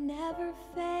wonder never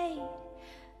fade,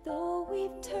 though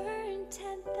we've turned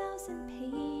 10,000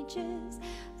 pages,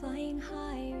 flying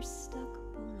high or stuck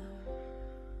below.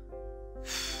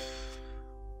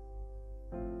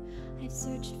 I've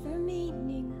searched for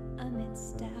meaning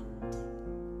amidst doubt.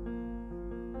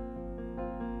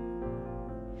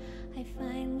 I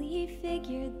finally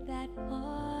figured that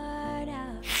part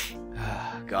out.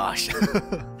 Gosh.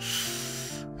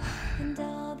 And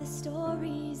all the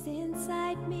stories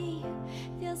inside me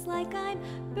feels like I'm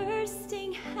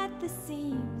bursting at the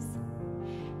seams.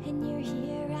 And you're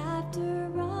here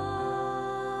after all.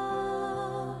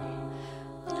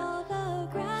 All the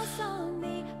grass on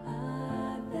the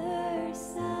other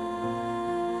side.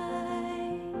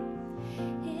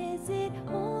 Is it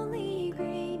only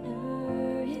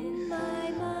greener in my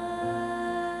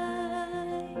mind?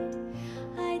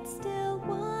 I'd still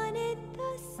want it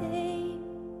the same,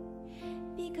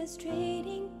 because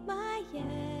trading my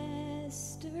yesterday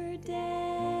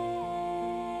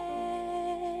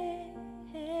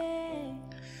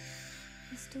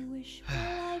is to wish my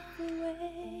life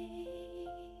away.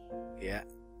 Yeah,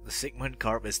 the Sigmund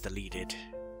Carp is deleted.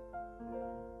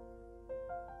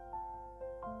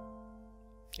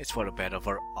 It's for the better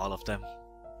for all of them,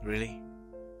 really.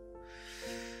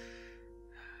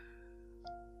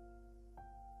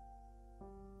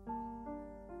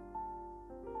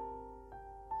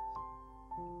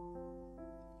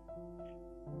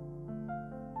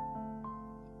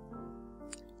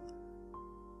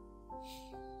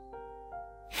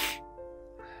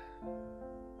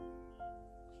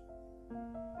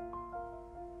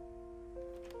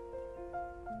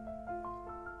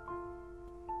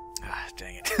 Ah,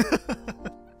 dang it.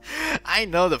 I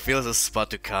know the feels are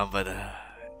about to come, but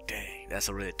dang, that's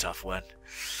a really tough one.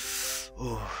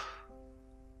 Ooh.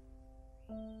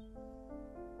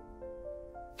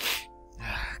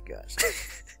 Ah, gosh.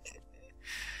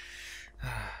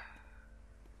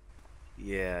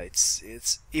 Yeah,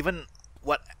 it's even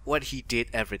what he did,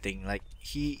 everything, like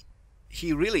he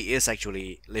really is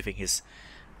actually living his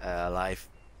life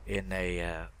in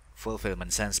a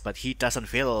fulfillment sense, but he doesn't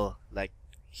feel like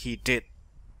he did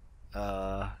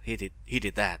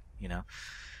that, you know.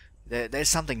 There's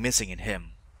something missing in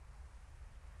him,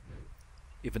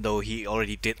 even though he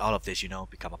already did all of this, you know,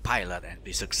 become a pilot and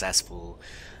be successful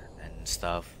and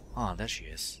stuff. Oh, there she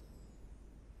is.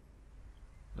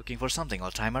 Looking for something,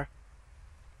 old-timer?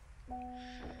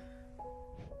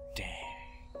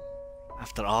 Dang.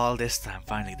 After all this time,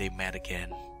 finally they met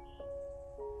again.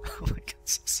 Oh my god,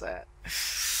 so sad.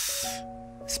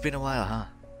 It's been a while, huh?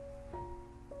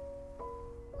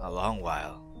 A long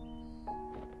while.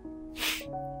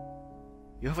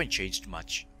 You haven't changed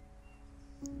much.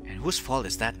 And whose fault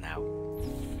is that now?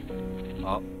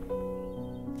 Oh.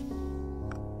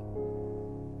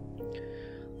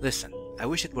 Listen, I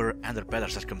wish it were under better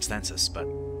circumstances, but...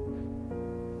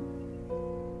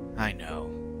 I know.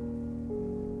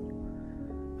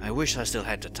 I wish I still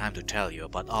had the time to tell you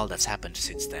about all that's happened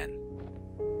since then.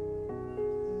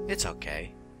 It's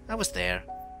okay. I was there.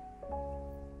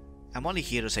 I'm only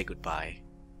here to say goodbye.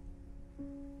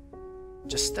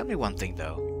 Just tell me one thing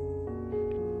though.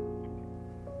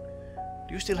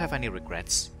 Do you still have any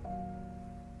regrets?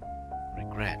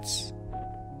 Regrets?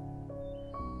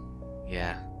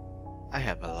 Yeah, I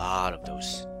have a lot of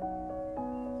those.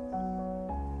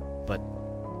 But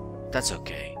that's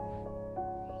okay.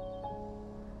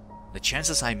 The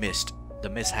chances I missed, the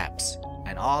mishaps,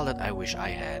 and all that I wish I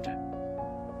had,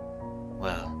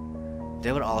 well,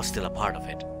 they were all still a part of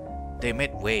it. They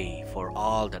made way for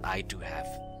all that I do have.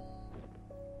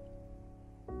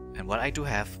 And what I do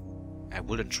have, I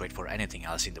wouldn't trade for anything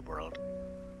else in the world.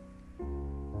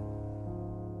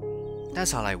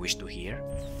 That's all I wish to hear.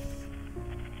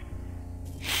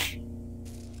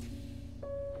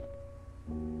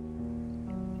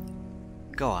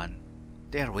 Go on,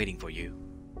 they are waiting for you.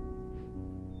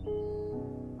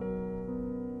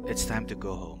 It's time to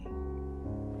go home.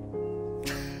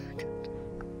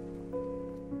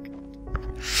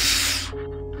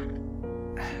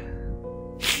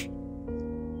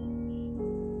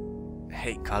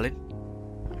 Hey, Colin.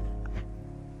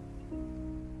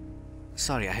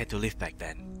 Sorry, I had to leave back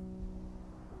then.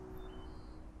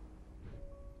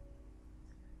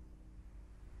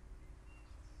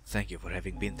 Thank you for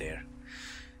having been there,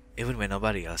 even when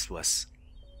nobody else was.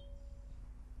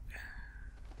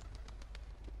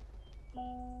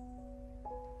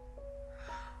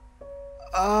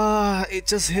 It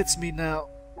just hits me now.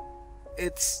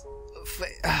 It's...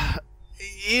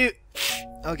 you...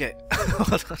 Okay,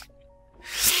 hold on.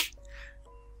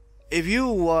 If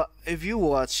you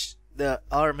watch the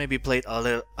or maybe played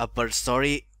a bird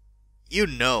story, you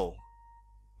know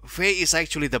Faye is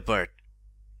actually the bird.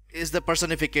 Is the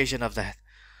personification of that.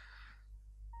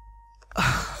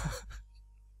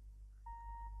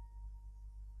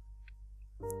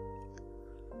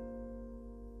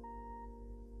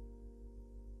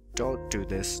 Don't do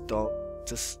this. Don't.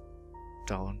 Just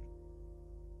don't.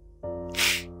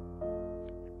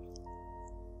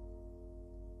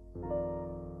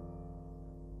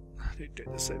 They did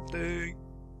the same thing.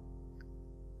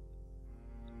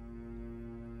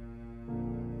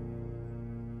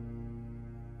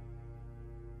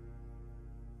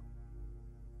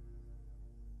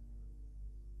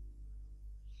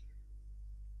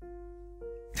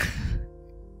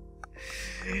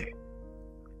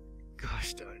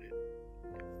 Gosh darn it.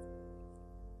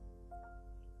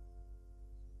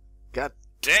 God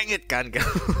dang it, can't go.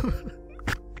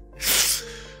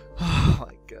 Oh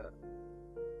my god.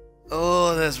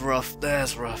 Oh, that's rough.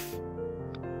 That's rough.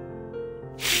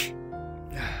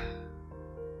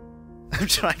 I'm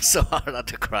trying so hard not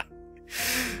to cry.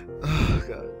 Oh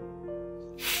god.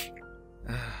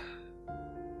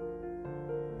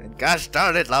 And gosh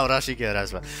darn it, Laura Shigeru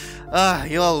as well.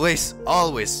 You always.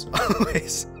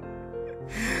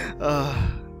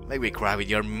 Make me cry with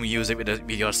your music, with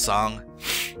your song.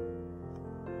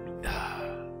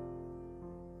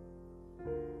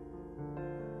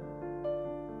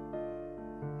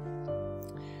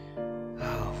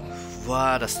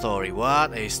 What a story,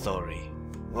 what a story.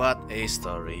 What a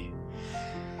story.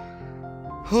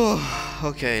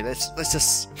 Okay, let's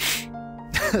just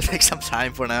take some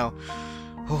time for now.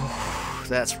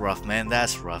 That's rough, man,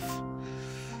 that's rough.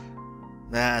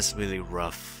 That's really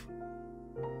rough.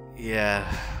 Yeah.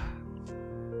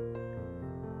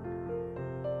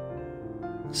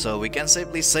 So we can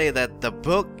simply say that the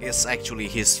book is actually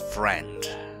his friend.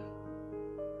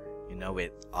 You know,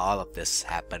 with all of this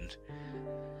happened.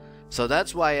 So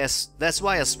that's why as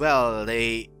well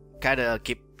they kinda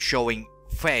keep showing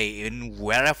Faye in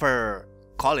wherever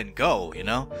Colin go, you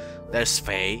know? There's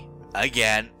Faye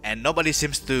again, and nobody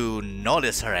seems to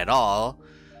notice her at all.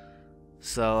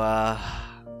 So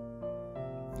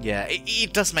yeah,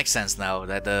 it does make sense now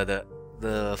that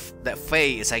that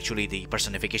Faye is actually the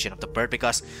personification of the bird,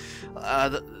 because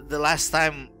the last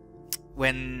time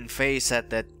when Faye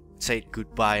said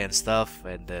goodbye and stuff,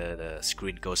 and the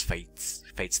screen goes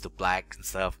fades to black and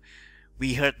stuff,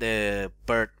 we heard the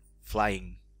bird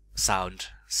flying sound.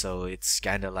 So it's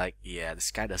kind of like, yeah,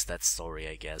 this kind of that story,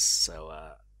 I guess. So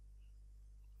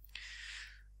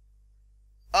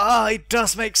it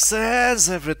does make sense,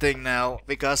 everything now,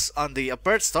 because on the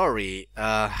bird story,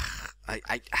 I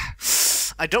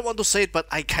don't want to say it, but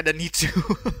I kind of need to.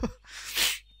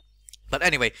 But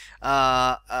anyway,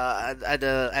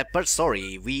 at bird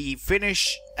story, we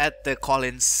finish at the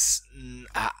Colin's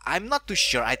I'm not too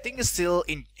sure. I think it's still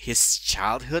in his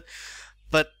childhood,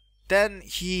 but then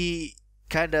he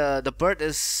kind of the bird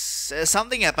is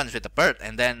something happens with the bird,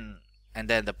 and then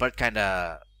the bird kind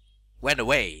of went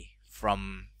away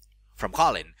from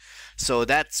Colin. So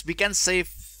that's we can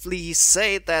safely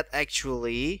say that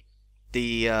actually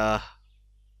the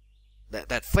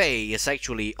that Faye is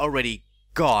actually already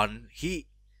gone. Faye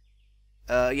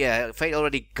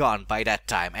already gone by that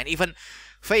time, and even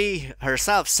Faye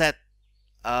herself said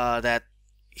that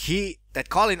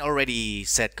Colin already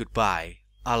said goodbye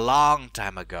a long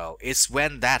time ago. It's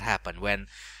when that happened, when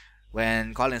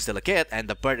Colin's still a kid and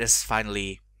the bird is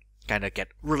finally kind of get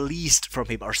released from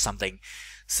him or something.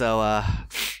 So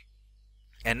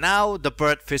and now the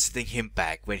bird visiting him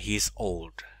back when he's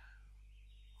old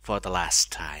for the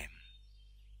last time.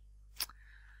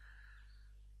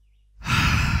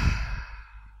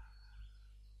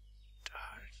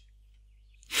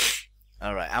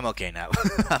 Alright, I'm okay now.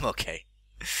 I'm okay.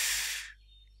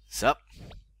 Sup?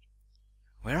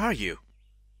 Where are you?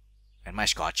 And my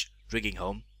scotch, drinking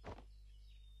home.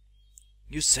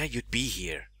 You said you'd be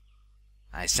here.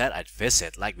 I said I'd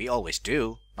visit like we always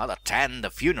do, not attend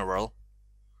the funeral.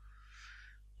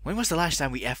 When was the last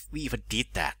time we even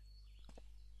did that?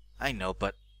 I know,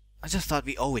 but I just thought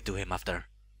we owe it to him after.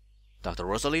 Dr.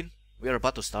 Rosalind, we are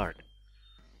about to start.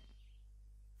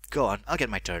 Go on, I'll get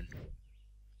my turn.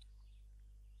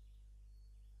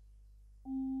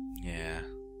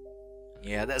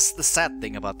 Yeah, that's the sad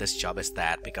thing about this job is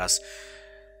that because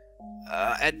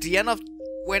at the end of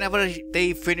whenever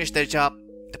they finish their job,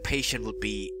 the patient will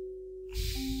be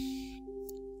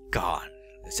gone.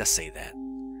 Let's just say that.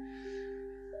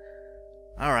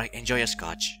 Alright, enjoy your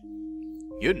scotch.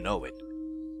 You know it.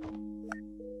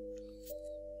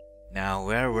 Now,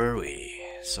 where were we?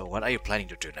 So what are you planning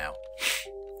to do now?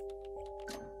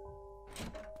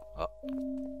 Oh.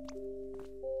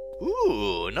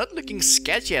 Ooh, not looking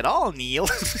sketchy at all, Neil.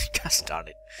 Gosh darn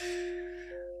it.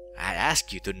 I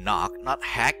asked you to knock, not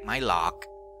hack my lock.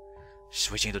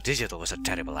 Switching to digital was a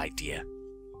terrible idea.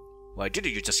 Why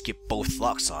didn't you just keep both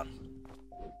locks on?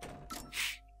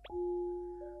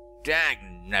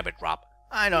 Dang nabbit, Rob.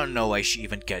 I don't know why she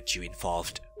even get you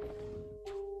involved.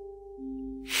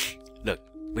 Look,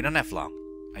 we don't have long.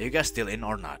 Are you guys still in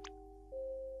or not?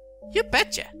 You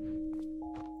betcha.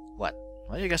 What?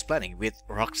 What are you guys planning? With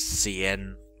Roxy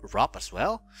and Rob as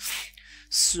well?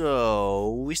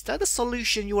 So, is that the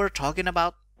solution you were talking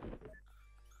about?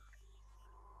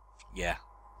 Yeah,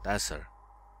 that's her.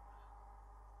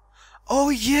 Oh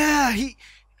yeah,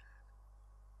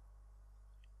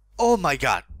 Oh my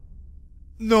god.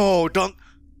 No, don't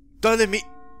let me...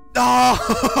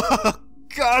 Oh!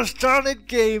 Gosh darn it,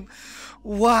 game!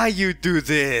 Why you do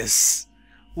this?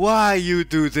 Why you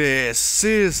do this?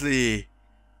 Seriously?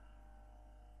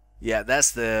 Yeah,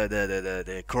 that's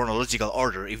the chronological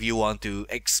order if you want to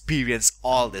experience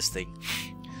all this thing.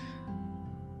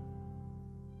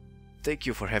 Thank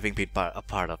you for having been a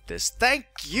part of this. Thank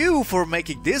you for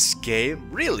making this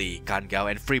game. Really, Kangao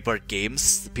and Freebird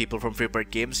Games, the people from Freebird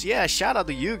Games. Yeah, shout out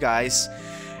to you guys.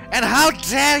 And how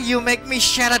dare you make me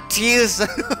shed a tears?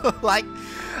 Like,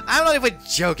 I'm not even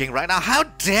joking right now. How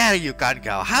dare you,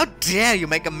 Kangao? How dare you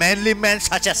make a manly man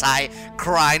such as I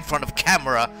cry in front of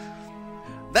camera?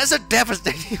 That's a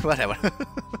devastating... whatever.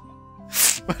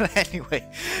 But anyway,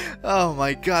 oh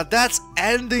my god, that's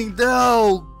ending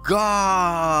though.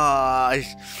 Gosh.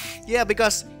 Yeah,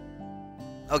 because...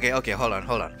 Okay, hold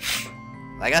on.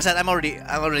 Like I said, I'm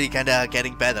already kinda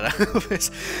getting better.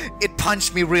 It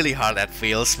punched me really hard, that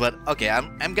feels, but okay,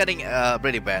 I'm getting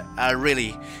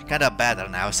really kinda better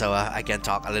now, so I can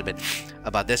talk a little bit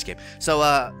about this game. So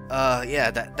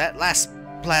yeah, that last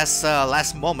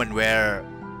moment where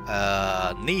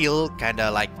Neil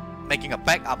kinda like making a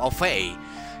backup of Faye,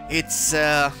 it's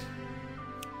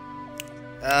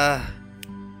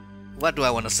what do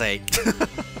I want to say?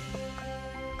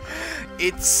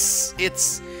 It's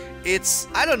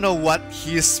I don't know what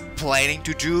he's planning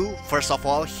to do. First of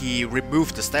all, he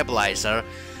removed the stabilizer,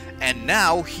 and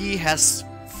now he has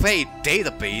Faye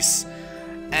database.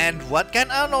 And what can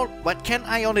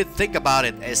I only think about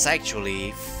it is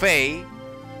actually Faye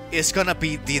is gonna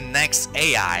be the next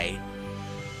AI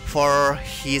for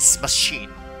his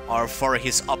machine or for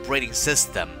his operating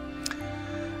system.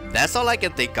 That's all I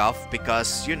can think of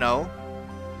because, you know,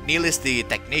 Neil is the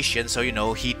technician, so you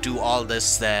know he do all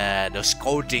this those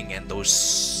coding and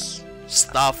those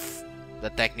stuff the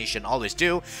technician always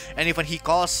do. And even he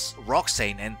calls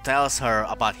Roxane and tells her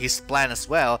about his plan as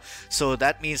well, so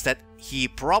that means that he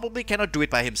probably cannot do it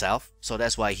by himself, so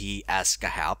that's why he asks a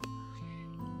help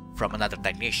from another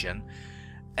technician.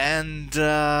 And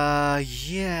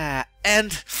yeah,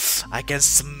 and I can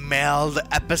smell the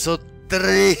episode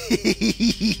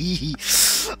 3.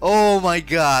 Oh my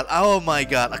god,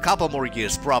 a couple more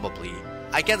years probably.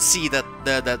 I can see that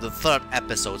the third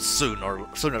episode sooner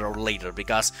or later,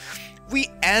 because we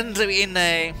end in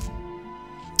a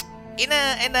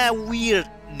weird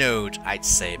note, I'd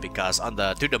say, because on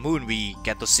the To the Moon we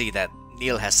get to see that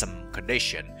Neil has some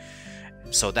condition.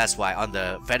 So that's why on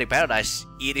the Fairy Paradise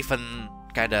it even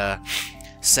kinda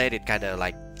said, it kinda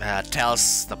like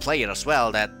tells the player as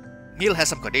well that Neil has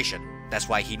some condition. That's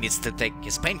why he needs to take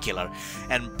his painkiller.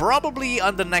 And probably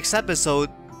on the next episode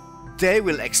they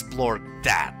will explore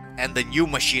that, and the new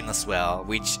machine as well,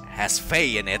 which has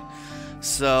Faye in it.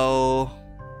 So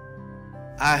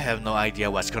I have no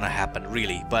idea what's gonna happen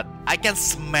really, but I can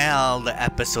smell the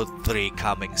episode 3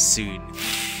 coming soon.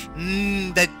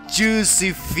 The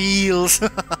juicy feels.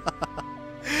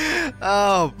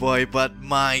 Oh boy, but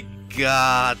my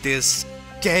god, this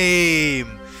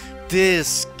game.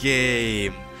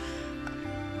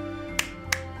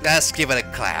 Let's give it a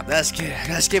clap. Let's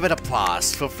give it a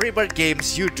pause. For Freebird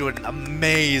Games, you do an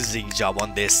amazing job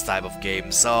on this type of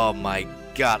games. Oh my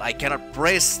god, I cannot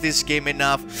praise this game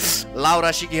enough. Laura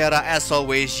Shigihara, as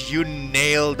always, you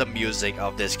nailed the music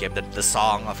of this game, the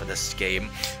song of this game.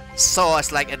 So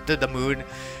it's like To the Moon.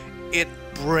 It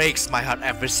breaks my heart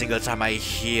every single time I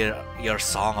hear your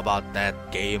song about that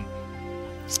game.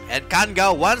 And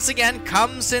Kanga once again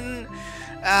comes in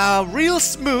real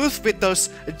smooth with those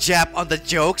jab on the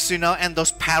jokes, you know, and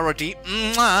those parody.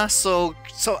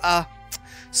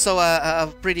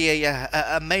 Pretty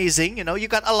amazing, you know. You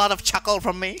got a lot of chuckle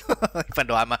from me, even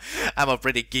though I'm a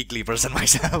pretty geekly person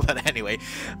myself. But anyway,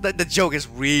 the joke is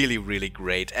really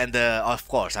great, and of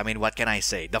course, I mean, what can I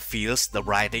say? The feels, the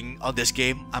writing on this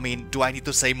game. I mean, do I need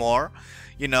to say more?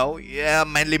 You know, yeah,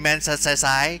 manly man says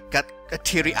I got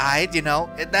teary-eyed, you know.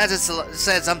 That just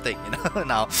said something, you know.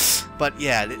 Now, but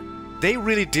yeah, they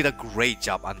really did a great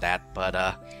job on that. But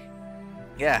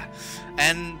yeah,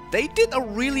 and they did a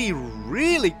really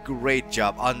great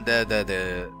job on the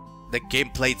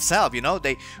gameplay itself. You know,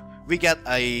 we got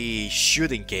a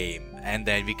shooting game, and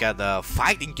then we got a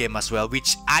fighting game as well,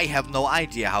 which I have no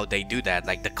idea how they do that,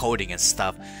 like the coding and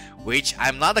stuff. Which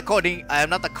I'm not a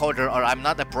coder, or I'm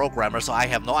not a programmer, so I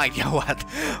have no idea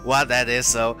what that is.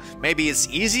 So maybe it's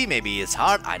easy, maybe it's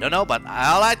hard, I don't know. But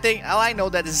all I know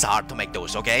that it's hard to make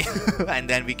those, okay? And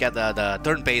then we get the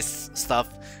turn-based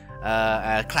stuff,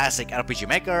 classic RPG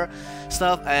Maker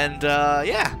stuff, and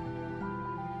yeah,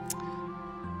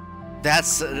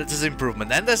 that's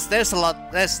improvement. And there's a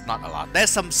lot. There's not a lot.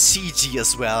 There's some CG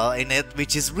as well in it,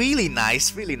 which is really nice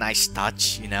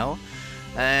touch, you know.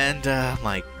 And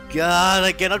my god,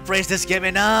 I cannot praise this game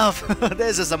enough.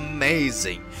 This is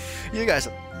amazing. You guys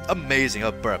are amazing.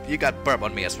 Oh, burp. You got burp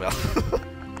on me as well.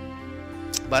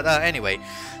 But anyway,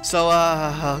 so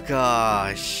oh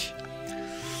gosh,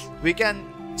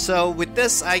 so with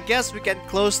this, I guess we can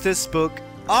close this book,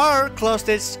 or close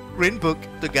this green book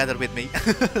together with me.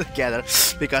 Together,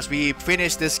 because we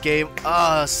finished this game.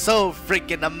 Oh, so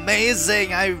freaking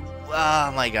amazing.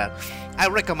 Oh my god, I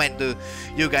recommend to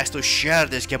you guys to share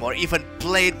this game, or even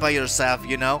play it by yourself,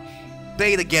 you know.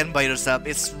 Play it again by yourself.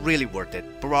 It's really worth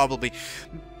it, probably,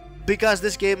 because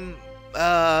this game,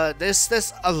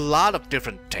 there's a lot of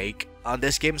different take on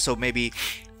this game. So maybe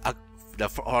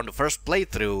on the first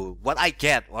playthrough, what I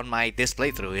get on this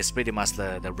playthrough is pretty much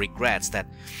the regrets that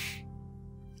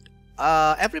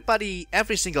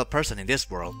every single person in this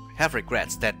world have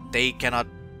regrets that they cannot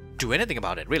do anything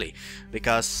about it, really,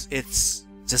 because it's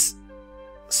just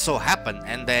so happen,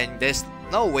 and then there's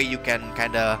no way you can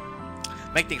kind of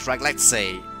make things right. Let's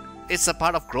say it's a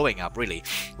part of growing up, really,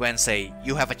 when say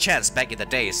you have a chance back in the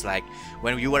days, like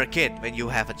when you were a kid, when you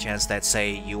have a chance that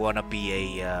say you want to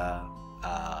be a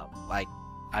like,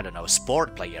 I don't know,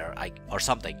 sport player, or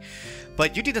something,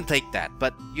 but you didn't take that,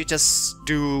 but you just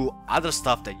do other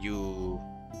stuff that you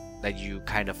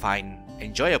kind of find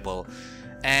enjoyable.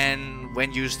 And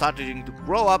when you started to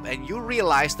grow up and you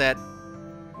realize that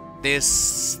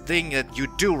this thing that you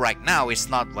do right now is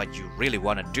not what you really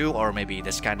want to do, or maybe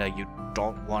this kind of you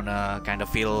don't want to kind of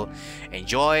feel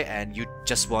enjoy, and you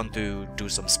just want to do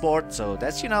some sport. So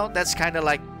that's, you know, that's kind of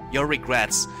like your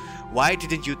regrets. Why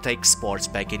didn't you take sports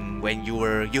back in when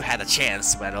you had a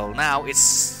chance? Well, now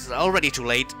it's already too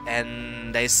late,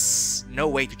 and there's no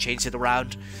way to change it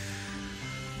around.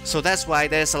 So that's why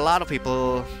there's a lot of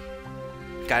people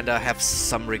kind of have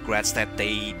some regrets that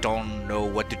they don't know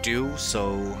what to do.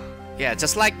 So yeah,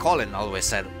 just like Colin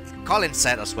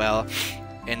said as well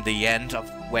in the end of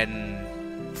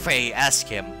when Faye asked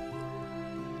him,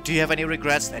 do you have any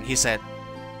regrets? And he said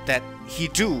that he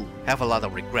do have a lot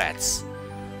of regrets,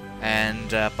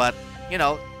 and but you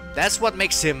know, that's what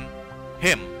makes him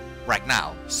him right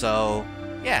now. So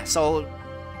yeah, so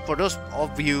for those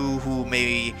of you who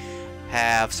may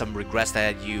have some regrets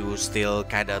that you still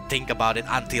kind of think about it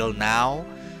until now,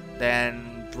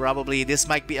 then probably this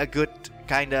might be a good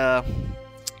kind of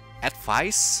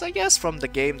advice, I guess, from the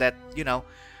game, that you know,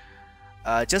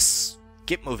 just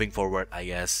keep moving forward, I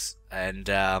guess, and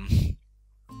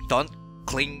don't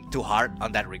cling too hard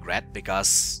on that regret,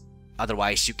 because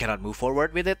otherwise you cannot move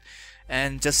forward with it.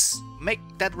 And just make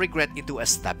that regret into a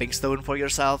stepping stone for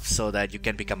yourself, so that you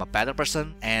can become a better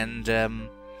person, and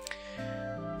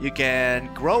you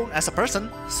can grow as a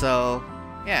person. So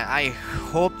yeah, I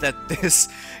hope that this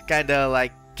kind of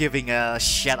like giving a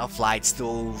shed of lights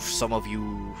to some of you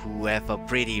who have a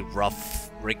pretty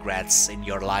rough regrets in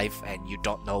your life and you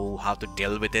don't know how to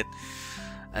deal with it.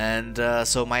 And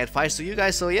so my advice to you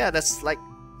guys, so yeah, that's like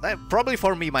probably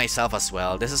for me myself as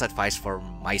well. This is advice for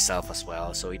myself as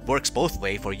well, so it works both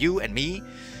way, for you and me,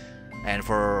 and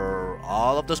for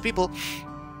all of those people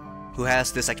who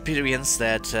has this experience,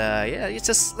 that yeah,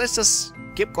 let's just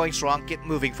keep going strong, keep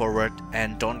moving forward,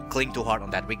 and don't cling too hard on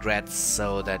that regret,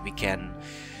 so that we can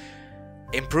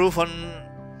improve on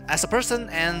as a person,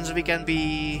 and we can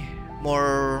be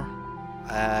more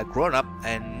grown up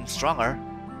and stronger.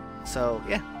 So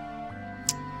yeah,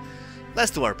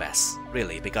 let's do our best,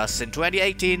 really, because in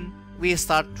 2018 we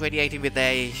start 2018 with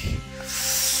a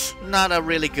not a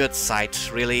really good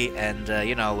site, really, and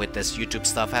you know, with this YouTube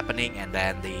stuff happening, and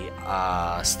then the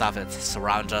stuff that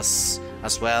surrounds us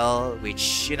as well,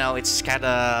 which, you know, it's kind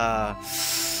of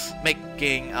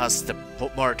making us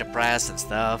more depressed and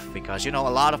stuff, because, you know, a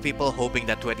lot of people hoping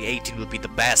that 2018 will be the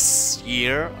best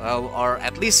year, or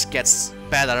at least gets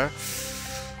better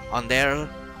on their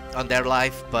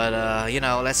life. But you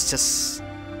know, let's just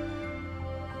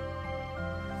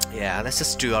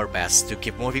do our best to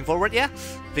keep moving forward, yeah,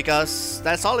 because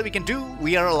that's all we can do.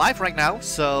 We are alive right now,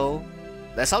 so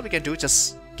that's all we can do.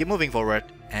 Just keep moving forward,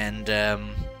 and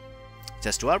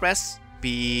just do our best,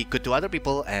 be good to other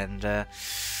people, and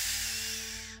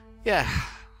yeah,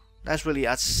 that's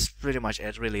pretty much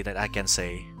it, really, that I can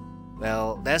say.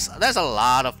 Well, there's a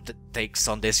lot of takes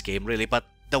on this game, really, but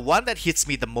the one that hits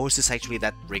me the most is actually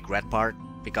that regret part,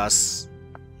 because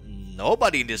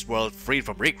nobody in this world free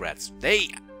from regrets.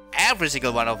 Every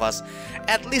single one of us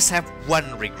at least have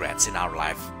one regrets in our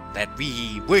life that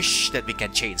we wish that we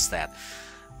can change that.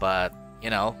 But you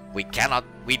know, we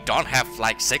don't have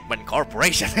like Sigmund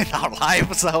Corporation in our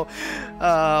life, so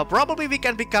probably we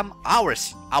can become our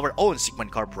own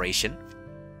Sigmund Corporation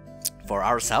for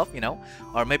ourselves, you know,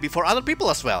 or maybe for other people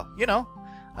as well, you know,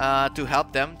 to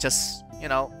help them, just, you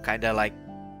know, kind of like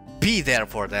be there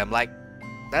for them. Like,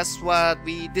 that's what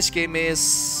this game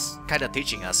is kind of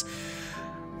teaching us.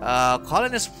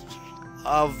 Colin is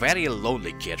a very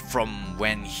lonely kid from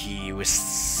when he was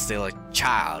still a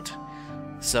child.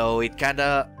 So it kind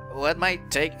of, what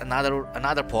might take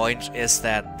another point is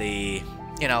that you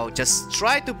know, just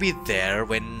try to be there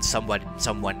when someone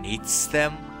needs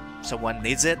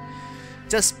it.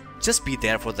 Just be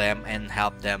there for them and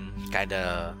help them, kind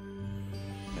of,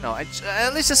 you know,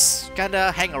 at least just kind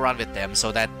of hang around with them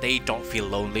so that they don't feel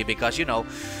lonely, because, you know,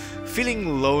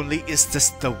 feeling lonely is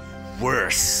just the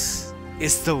worst.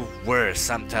 It's the worst,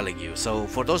 I'm telling you. So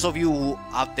for those of you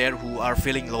out there who are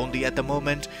feeling lonely at the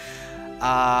moment,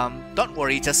 don't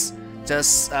worry, just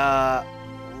I'm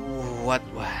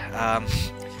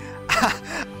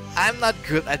not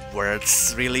good at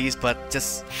words, really, but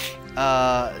just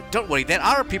don't worry, there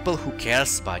are people who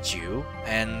cares about you,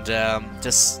 and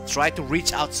just try to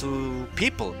reach out to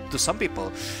some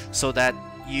people, so that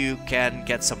you can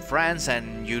get some friends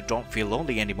and you don't feel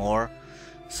lonely anymore.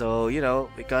 So, you know,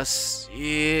 because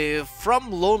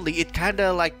from lonely, it kind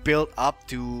of like built up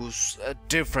to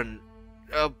different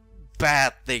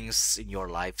bad things in your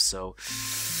life. So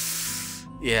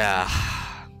yeah,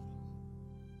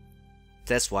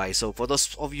 that's why. So for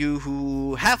those of you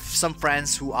who have some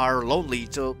friends who are lonely,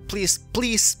 so please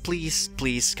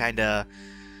kind of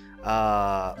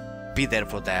be there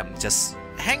for them. Just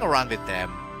hang around with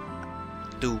them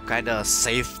to kind of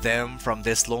save them from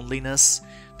this loneliness,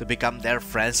 to become their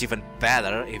friends even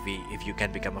better, if you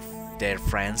can become their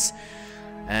friends.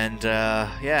 And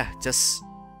yeah, just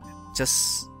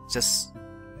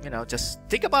you know, just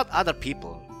think about other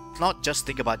people, not just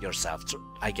think about yourself.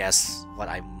 I guess what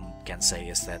I can say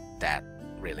is that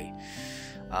really,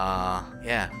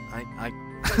 yeah, I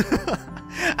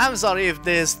I'm sorry if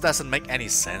this doesn't make any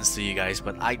sense to you guys,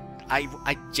 but I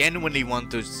I genuinely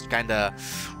want to kind of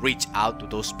reach out to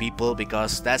those people,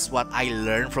 because that's what I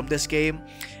learned from this game.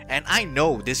 And I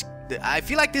know this, I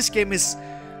feel like this game is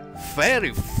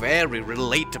very, very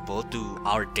relatable to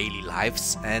our daily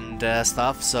lives and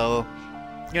stuff. So,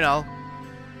 you know,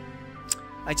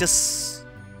 I just,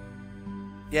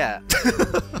 yeah,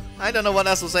 I don't know what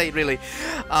else to say really,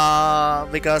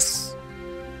 because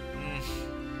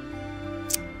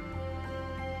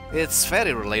it's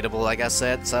very relatable, like I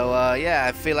said. So yeah,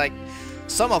 I feel like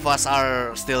some of us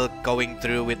are still going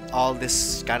through with all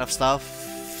this kind of stuff.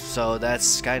 So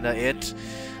that's kind of it.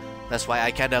 That's why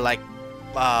I kind of like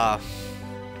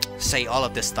say all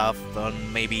of this stuff.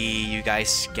 Maybe you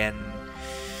guys can,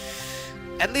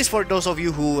 at least for those of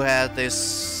you who had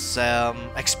this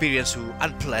experience, who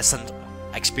unpleasant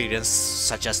experience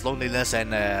such as loneliness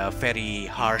and very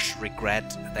harsh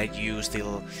regret that you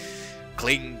still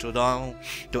cling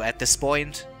to at this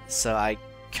point. So I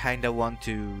kind of want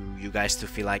you guys to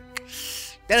feel like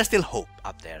there's still hope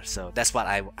out there. So that's what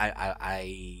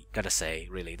I gotta say,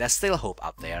 really. There's still hope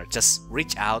out there. Just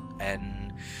reach out,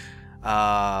 and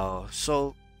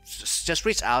so just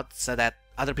reach out so that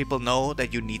other people know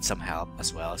that you need some help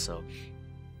as well. So,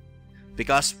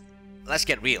 because let's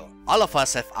get real, all of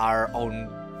us have our own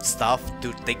stuff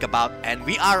to think about, and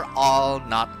we are all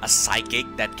not a psychic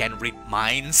that can read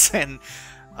minds and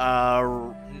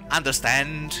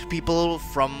understand people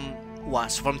from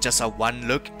just a one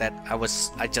look that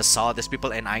I just saw these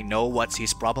people and I know what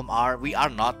his problem are. We are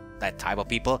not that type of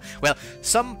people. Well,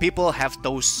 some people have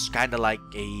those kind of like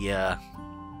a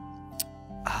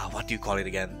what do you call it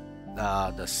again?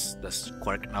 This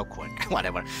quirk, no quirk,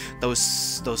 whatever. Those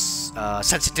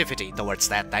sensitivity towards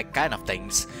that kind of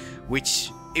things.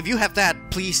 Which, if you have that,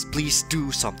 please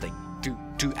do something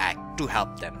to act to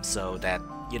help them, so that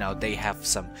you know they have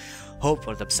some hope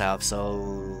for themselves.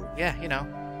 So yeah, you know,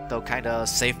 they'll kind of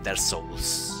save their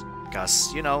souls.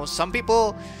 Because you know, some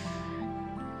people,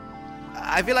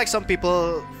 I feel like some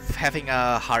people having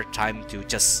a hard time to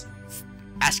just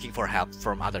asking for help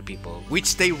from other people,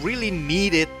 which they really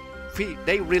need it.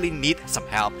 They really need some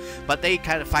help, but they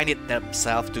kind of find it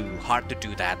themselves too hard to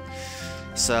do that.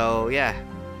 So yeah,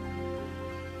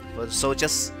 so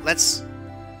just let's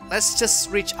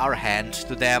just reach our hand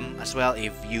to them as well.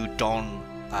 If you don't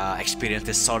experience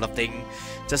this sort of thing,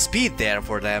 just be there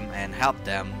for them and help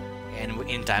them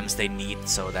in times they need,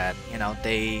 so that you know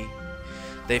they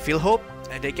feel hope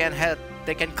and they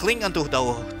can cling onto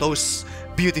those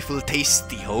beautiful,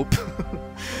 tasty hope.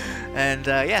 And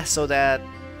yeah, so that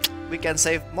we can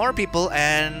save more people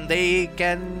and they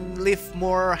can live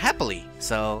more happily.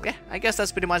 So yeah, I guess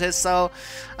that's pretty much it. So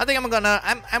I think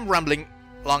I'm rambling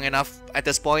long enough at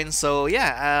this point. So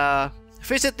yeah,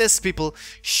 visit these people,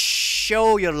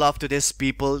 show your love to these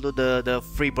people, to the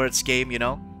Freebirds game, you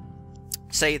know.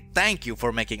 Say thank you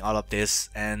for making all of this,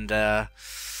 and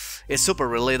it's super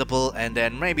relatable. And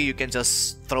then maybe you can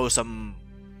just throw some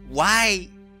 "why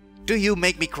do you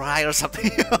make me cry" or something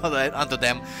onto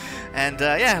them. And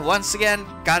yeah, once again,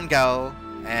 Gangao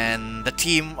and the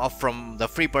team from the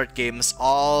Freebird Games,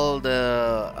 all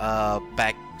the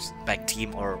back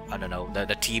team, or I don't know,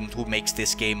 the team who makes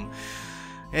this game,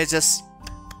 it's just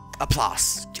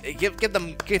applause. Give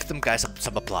them guys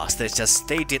some applause.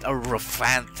 They did a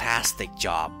fantastic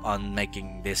job on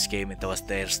making this game. It was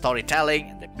their storytelling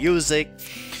and the music,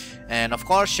 and of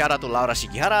course, shout out to Laura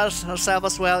Shigihara herself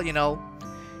as well. You know,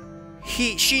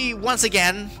 she once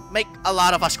again make a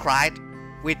lot of us cried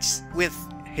with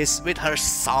her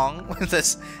song.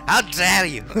 This, how dare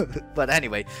you! But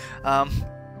anyway,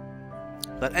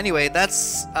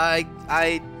 that's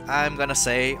I'm gonna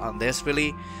say on this,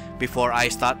 really, before I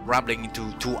start rambling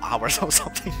into 2 hours or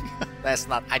something.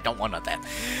 I don't want that.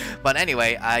 But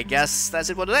anyway, I guess that's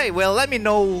it for today. Well, let me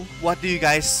know what do you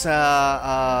guys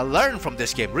learn from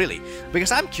this game, really,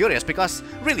 because I'm curious. Because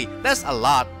really, there's a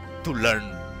lot to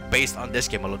learn based on this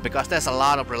game alone, because there's a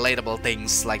lot of relatable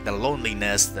things like the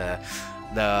loneliness,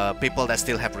 the people that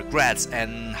still have regrets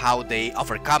and how they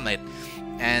overcome it,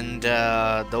 and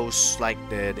those like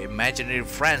the imaginary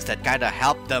friends that kind of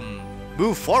help them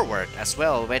move forward as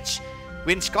well. Which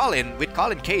with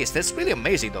Colin Case, that's really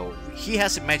amazing though. He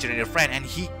has imaginary friend and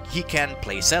he can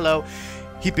play cello.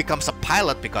 He becomes a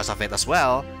pilot because of it as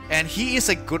well, and he is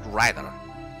a good writer.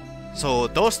 So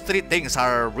those 3 things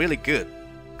are really good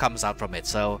comes out from it.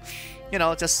 So you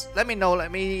know, just let me know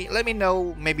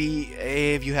maybe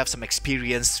if you have some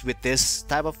experience with this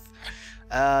type of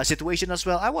situation as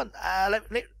well. I want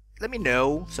let me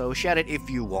know. So share it if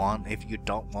you want. If you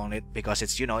don't want it, because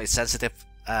it's, you know, it's sensitive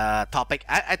topic,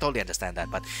 I totally understand that.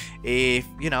 But if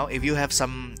if you have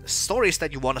some stories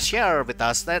that you want to share with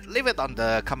us, that leave it on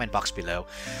the comment box below,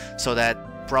 so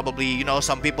that probably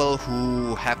some people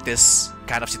who have this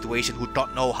kind of situation who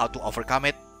don't know how to overcome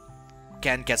it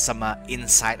can get some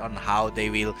insight on how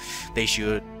they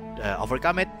should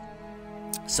overcome it.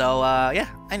 So yeah,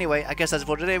 anyway, I guess that's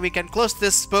for today. We can close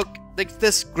this book,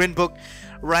 this green book,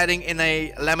 writing in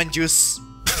a lemon juice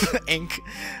ink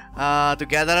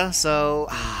together. So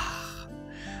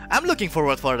I'm looking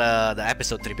forward for the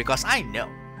episode 3, because I know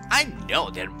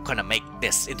they're gonna make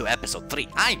this into episode 3.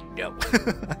 I know.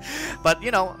 But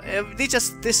they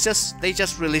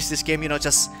just released this game,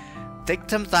 just take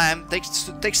some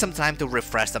time to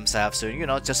refresh themselves. So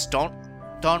just don't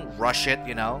rush it,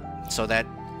 so that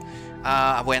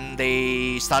when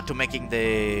they start to making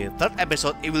the 3rd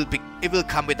episode, it will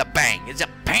come with a bang. It's a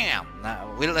bam,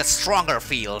 with a stronger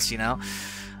feels, yeah.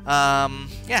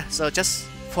 So just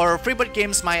for Freebird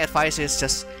Games, my advice is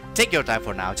just take your time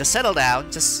for now. Just settle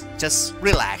down. Just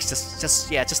relax. Just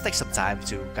take some time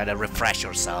to kind of refresh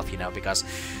yourself, because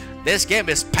this game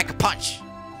is pack a punch,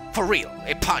 for real,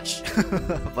 a punch.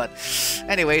 But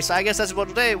anyway, so I guess that's for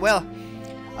today. Well,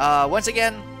 once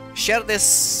again, share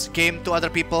this game to other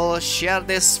people, share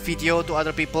this video to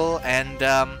other people, and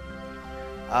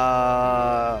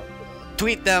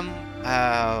tweet them,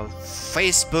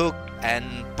 Facebook, and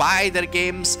buy their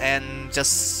games, and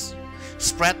just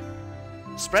spread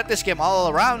this game all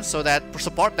around, so that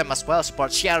support them as well.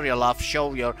 Share your love,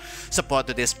 show your support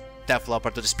to this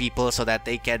developer, to these people, so that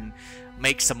they can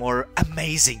make some more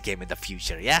amazing game in the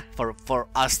future, yeah, for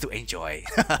us to enjoy.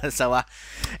 So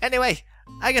anyway,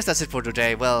 I guess that's it for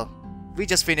today. Well, we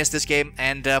just finished this game,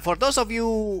 and for those of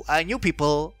you new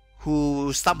people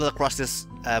who stumble across this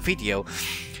video,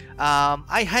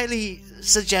 I highly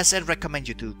suggest and recommend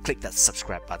you to click that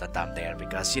subscribe button down there,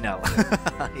 because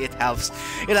it helps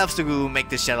to make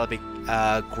this channel big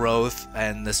growth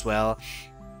and as well.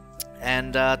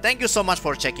 And thank you so much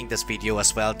for checking this video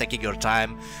as well, taking your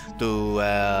time to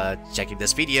checking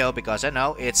this video, because I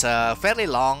know it's a fairly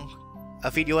long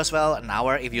video as well, an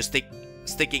hour. If you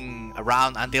sticking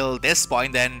around until this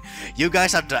point, then you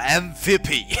guys are the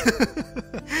MVP.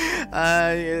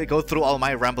 Go through all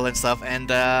my ramble and stuff, and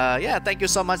yeah, thank you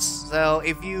so much. So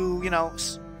if you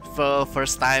for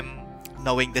first time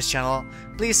knowing this channel,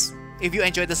 please, if you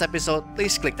enjoyed this episode,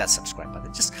 please click that subscribe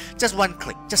button. Just one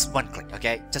click,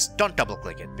 okay? Just don't double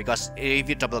click it, because if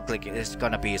you double click it, it's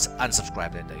gonna be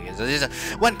unsubscribed.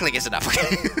 One click is enough,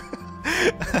 okay?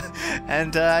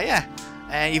 And yeah.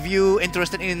 And if you're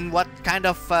interested in what kind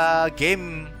of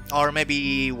game, or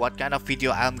maybe what kind of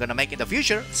video I'm gonna make in the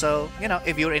future, so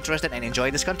if you're interested and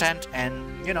enjoy this content, and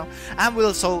I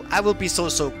will be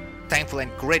so thankful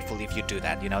and grateful if you do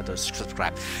that, to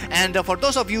subscribe. And for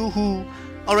those of you who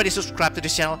already subscribed to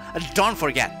this channel, don't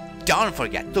forget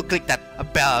to click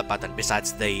that bell button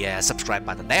besides the subscribe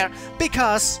button there,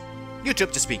 because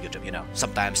YouTube just being YouTube,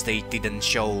 sometimes they didn't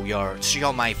show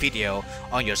my video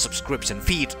on your subscription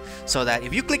feed, so that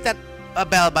if you click that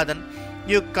bell button,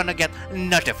 you're gonna get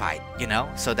notified,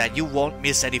 so that you won't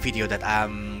miss any video that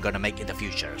I'm gonna make in the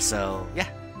future. So yeah,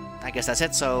 I guess that's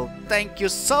it. So thank you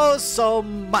so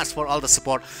much for all the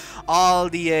support, all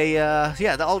the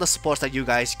all the support that you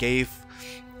guys gave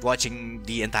watching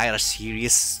the entire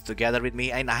series together with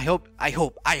me. And I hope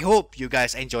you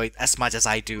guys enjoyed as much as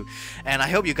I do, and I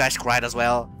hope you guys cried as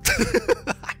well.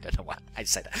 I don't know what I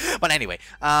said that. But anyway,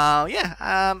 yeah,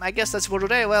 I guess that's for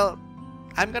today. Well,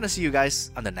 I'm gonna see you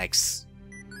guys on the next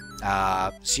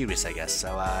series, I guess.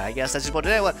 So I guess that's it for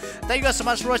today. Well, thank you guys so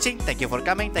much for watching. Thank you for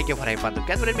coming. Thank you for having fun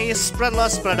together with me. Spread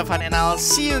love, spread the fun, and I'll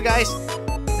see you guys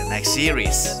in the next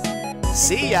series.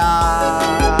 See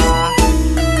ya.